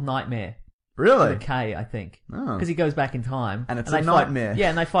 Oh, it's called Nightmare. Really? With a K, I think. Oh. Because he goes back in time. And it's they a nightmare.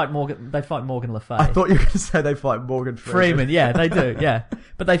 And they fight Morgan Le Fay. I thought you were going to say they fight Morgan Freeman, yeah, they do, yeah.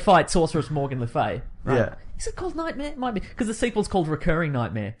 But they fight Sorceress Morgan Le Fay. Right? Yeah. Is it called Nightmare? It might be. Because the sequel's called Recurring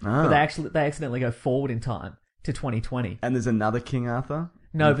Nightmare. Oh. But they accidentally go forward in time to 2020. And there's another King Arthur?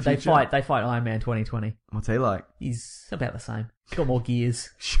 No, but they fight Iron Man 2020. What's he like? He's about the same. He's got more gears.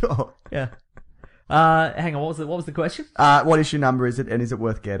 Sure. Yeah. Hang on, what was the question? What issue number is it, and is it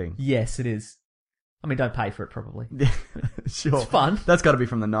worth getting? Yes, it is. I mean, don't pay for it, probably. Sure. It's fun. That's got to be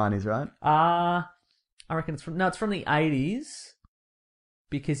from the 90s, right? I reckon it's from the 80s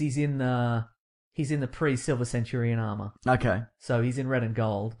because he's in the pre-Silver Centurion armor. Okay. So he's in red and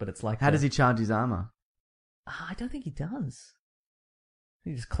gold, but it's like How does he charge his armor? I don't think he does.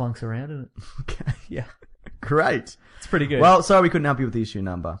 He just clunks around in it. Okay. Yeah. Great. It's pretty good. Well, sorry we couldn't help you with the issue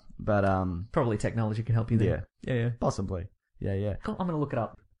number, but probably technology can help you there. Yeah. Possibly. Yeah. I'm going to look it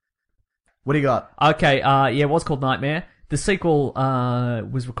up. What do you got? Okay, it was called Nightmare. The sequel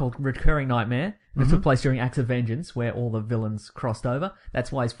was called Recurring Nightmare, and it took place during Acts of Vengeance, where all the villains crossed over.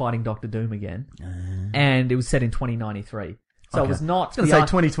 That's why he's fighting Doctor Doom again. And it was set in 2093. So it was not... I was going to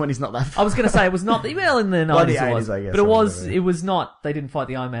say 2020's not that far. I was going to say it was not... Well, in the 90s Well, the it was. 80s, I guess, but or it was not... They didn't fight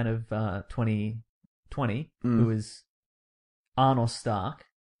the Iron Man of 2020, who was Arnor Stark.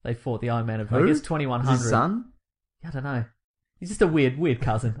 They fought the Iron Man of, Who? I guess, 2100. His son? I don't know. He's just a weird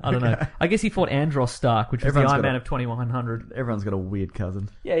cousin. I don't know. I guess he fought Andros Stark, which was the Iron Man of 2100. Everyone's got a weird cousin.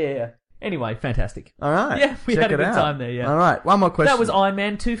 Yeah. Anyway, fantastic. All right. Yeah, we Check had a it good out. time there, yeah. All right. One more question. That was Iron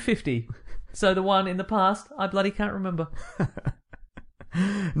Man 250. So the one in the past, I bloody can't remember.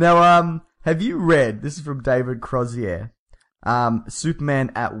 Now, have you read, this is from David Crozier,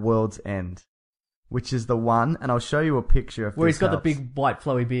 Superman at World's End, which is the one, and I'll show you a picture of Where this he's got helps. the big white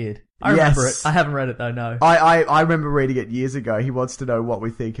flowy beard. I remember it. I haven't read it though, no. I remember reading it years ago. He wants to know what we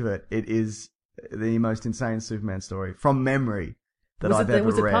think of it. It is the most insane Superman story from memory that I've ever read.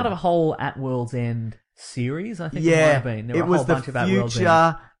 Was it part of a whole At World's End series? I think it might have been. There were a whole bunch of At World's End.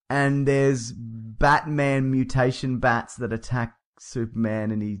 future and there's Batman mutation bats that attack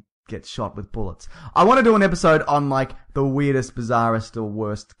Superman and he gets shot with bullets. I want to do an episode on like the weirdest, bizarrest, or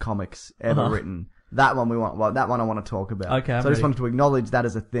worst comics ever written. That one that one I want to talk about. Okay, so I just wanted to acknowledge that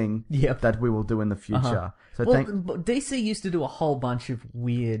as a thing that we will do in the future. So DC used to do a whole bunch of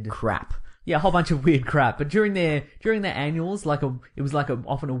weird crap. Yeah, a whole bunch of weird crap. But during their annuals, it was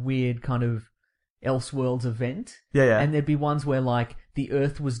often a weird kind of Elseworlds event. Yeah. And there'd be ones where like the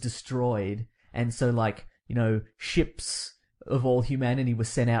Earth was destroyed, and so like, you know, ships of all humanity were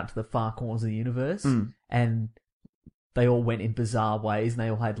sent out to the far corners of the universe, and they all went in bizarre ways, and they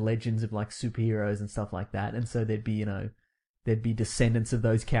all had legends of like superheroes and stuff like that. And so there'd be descendants of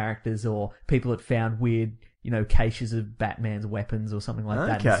those characters, or people that found weird, you know, caches of Batman's weapons or something like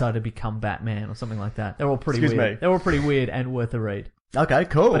that, and decided to become Batman or something like that. They're all pretty weird. They're all pretty weird and worth a read. Okay,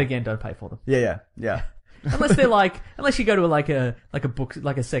 cool. But again, don't pay for them. Yeah. Unless you go to like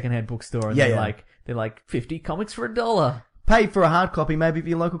a secondhand bookstore and they're like 50 comics for $1. Pay for a hard copy, maybe at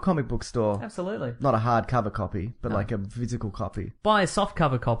your local comic book store. Absolutely. Not a hardcover copy, but like a physical copy. Buy a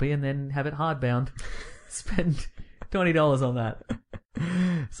softcover copy and then have it hardbound. Spend $20 on that.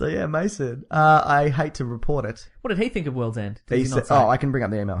 So yeah, Mason, I hate to report it. What did he think of World's End? He said, I can bring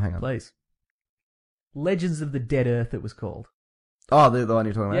up the email. Hang on, please. Legends of the Dead Earth, it was called. Oh, the one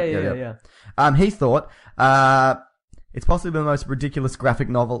you're talking about? Yeah. He thought, it's possibly the most ridiculous graphic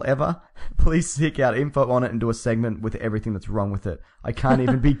novel ever. Please seek out info on it and do a segment with everything that's wrong with it. I can't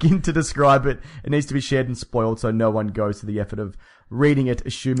even begin to describe it. It needs to be shared and spoiled so no one goes to the effort of reading it,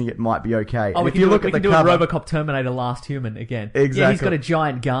 assuming it might be okay. Oh, and if you look at the cover, a RoboCop Terminator Last Human again. Exactly. Yeah, he's got a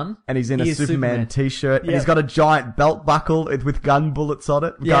giant gun. And he's in a Superman t-shirt. And he's got a giant belt buckle with gun bullets on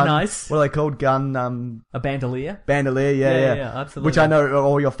it. Yeah, nice. What are they called? A bandolier? Bandolier, yeah, absolutely. Which I know are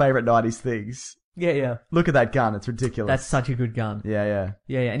all your favourite 90s things. Yeah. Look at that gun. It's ridiculous. That's such a good gun. Yeah.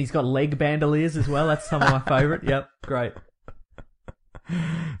 And he's got leg bandoliers as well. That's some of my favourite. Yep, great.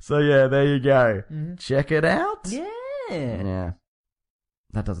 So yeah, there you go. Mm-hmm. Check it out. Yeah.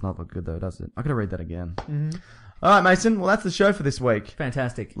 That does not look good though, does it? I gotta read that again. Mm-hmm. All right, Mason. Well, that's the show for this week.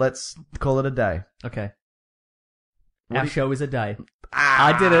 Fantastic. Let's call it a day. Okay. Our show is a day.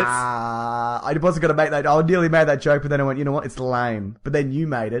 I did it. I wasn't going to make that. I nearly made that joke, but then I went, you know what? It's lame. But then you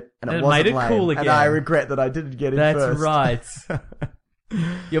made it, and it wasn't made it lame. cool again. And I regret that I didn't get it first. That's right.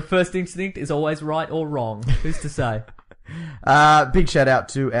 Your first instinct is always right or wrong. Who's to say? Big shout out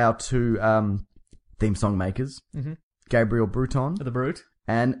to our two theme song makers, Gabriel Bruton, The Brute,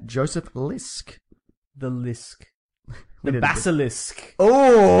 and Joseph Lisk. The Lisk. The Basilisk.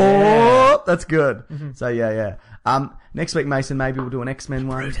 Oh, that's good. Mm-hmm. So yeah. Next week, Mason, maybe we'll do an X-Men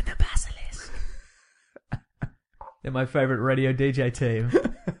one. Brute and the Basilisk. They're my favourite radio DJ team.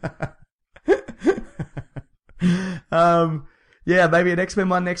 Yeah, maybe an X-Men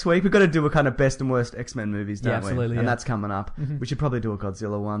one next week. We've got to do a kind of best and worst X-Men movies, don't we? Absolutely. And that's coming up. Mm-hmm. We should probably do a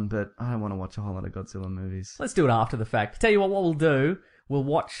Godzilla one, but I don't want to watch a whole lot of Godzilla movies. Let's do it after the fact. Tell you what we'll do. We'll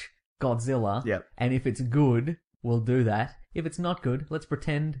watch Godzilla. Yep. And if it's good, we'll do that. If it's not good, let's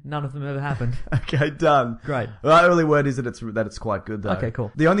pretend none of them ever happened. Okay, done. Great. My early word is that it's quite good, though. Okay,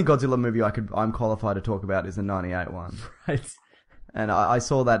 cool. The only Godzilla movie I'm qualified to talk about is the 98 one. Right. And I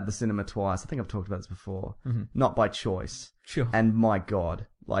saw that at the cinema twice. I think I've talked about this before. Mm-hmm. Not by choice. Sure. And my God,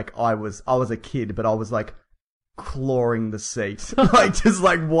 like I was a kid, but I was like clawing the seat, like just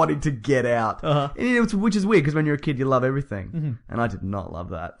like wanting to get out. Which is weird because when you're a kid, you love everything, mm-hmm. and I did not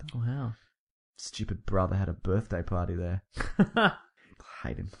love that. Wow. Stupid brother had a birthday party there.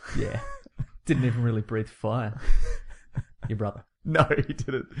 Hate him. Yeah. Didn't even really breathe fire. Your brother. No, he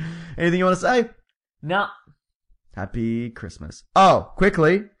didn't. Anything you want to say? No. Happy Christmas. Oh,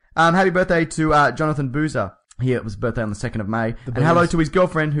 quickly. Happy birthday to Jonathan Boozer. It was his birthday on the 2nd of May. And hello to his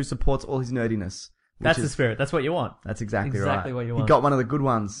girlfriend who supports all his nerdiness. That's the spirit. That's what you want. That's exactly right. Exactly what you want. He got one of the good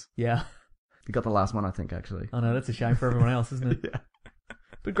ones. Yeah. He got the last one, I think, actually. Oh no, that's a shame for everyone else, isn't it? Yeah.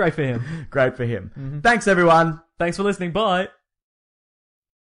 But great for him. Great for him. Mm-hmm. Thanks, everyone. Thanks for listening. Bye.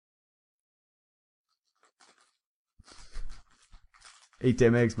 Eat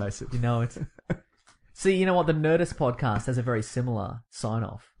them eggs, Mason. You know it. See, you know what? The Nerdist podcast has a very similar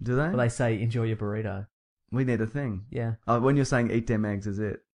sign-off. Do they? Where they say, enjoy your burrito. We need a thing. Yeah. When you're saying eat them eggs, is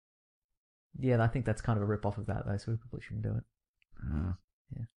it? Yeah, I think that's kind of a rip-off of that, though, so we probably shouldn't do it.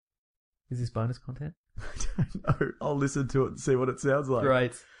 Yeah. Is this bonus content? I don't know. I'll listen to it and see what it sounds like.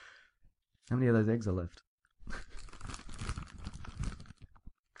 Great. How many of those eggs are left?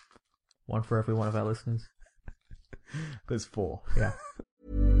 One for every one of our listeners. There's 4. Yeah.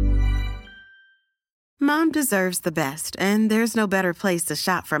 Mom deserves the best, and there's no better place to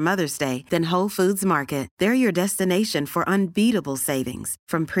shop for Mother's Day than Whole Foods Market. They're your destination for unbeatable savings,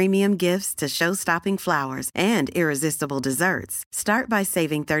 from premium gifts to show-stopping flowers and irresistible desserts. Start by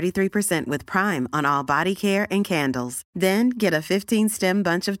saving 33% with Prime on all body care and candles. Then get a 15-stem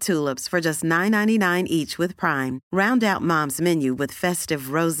bunch of tulips for just $9.99 each with Prime. Round out Mom's menu with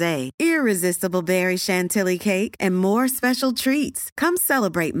festive rosé, irresistible berry chantilly cake, and more special treats. Come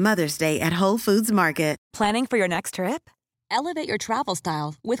celebrate Mother's Day at Whole Foods Market. Planning for your next trip? Elevate your travel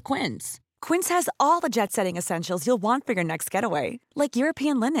style with Quince. Quince has all the jet-setting essentials you'll want for your next getaway, like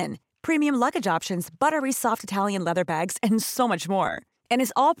European linen, premium luggage options, buttery soft Italian leather bags, and so much more. And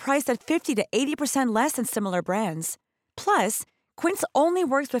is all priced at 50 to 80% less than similar brands. Plus, Quince only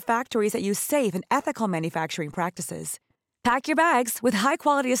works with factories that use safe and ethical manufacturing practices. Pack your bags with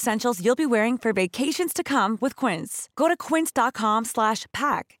high-quality essentials you'll be wearing for vacations to come with Quince. Go to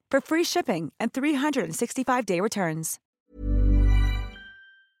quince.com/pack for free shipping and 365-day returns.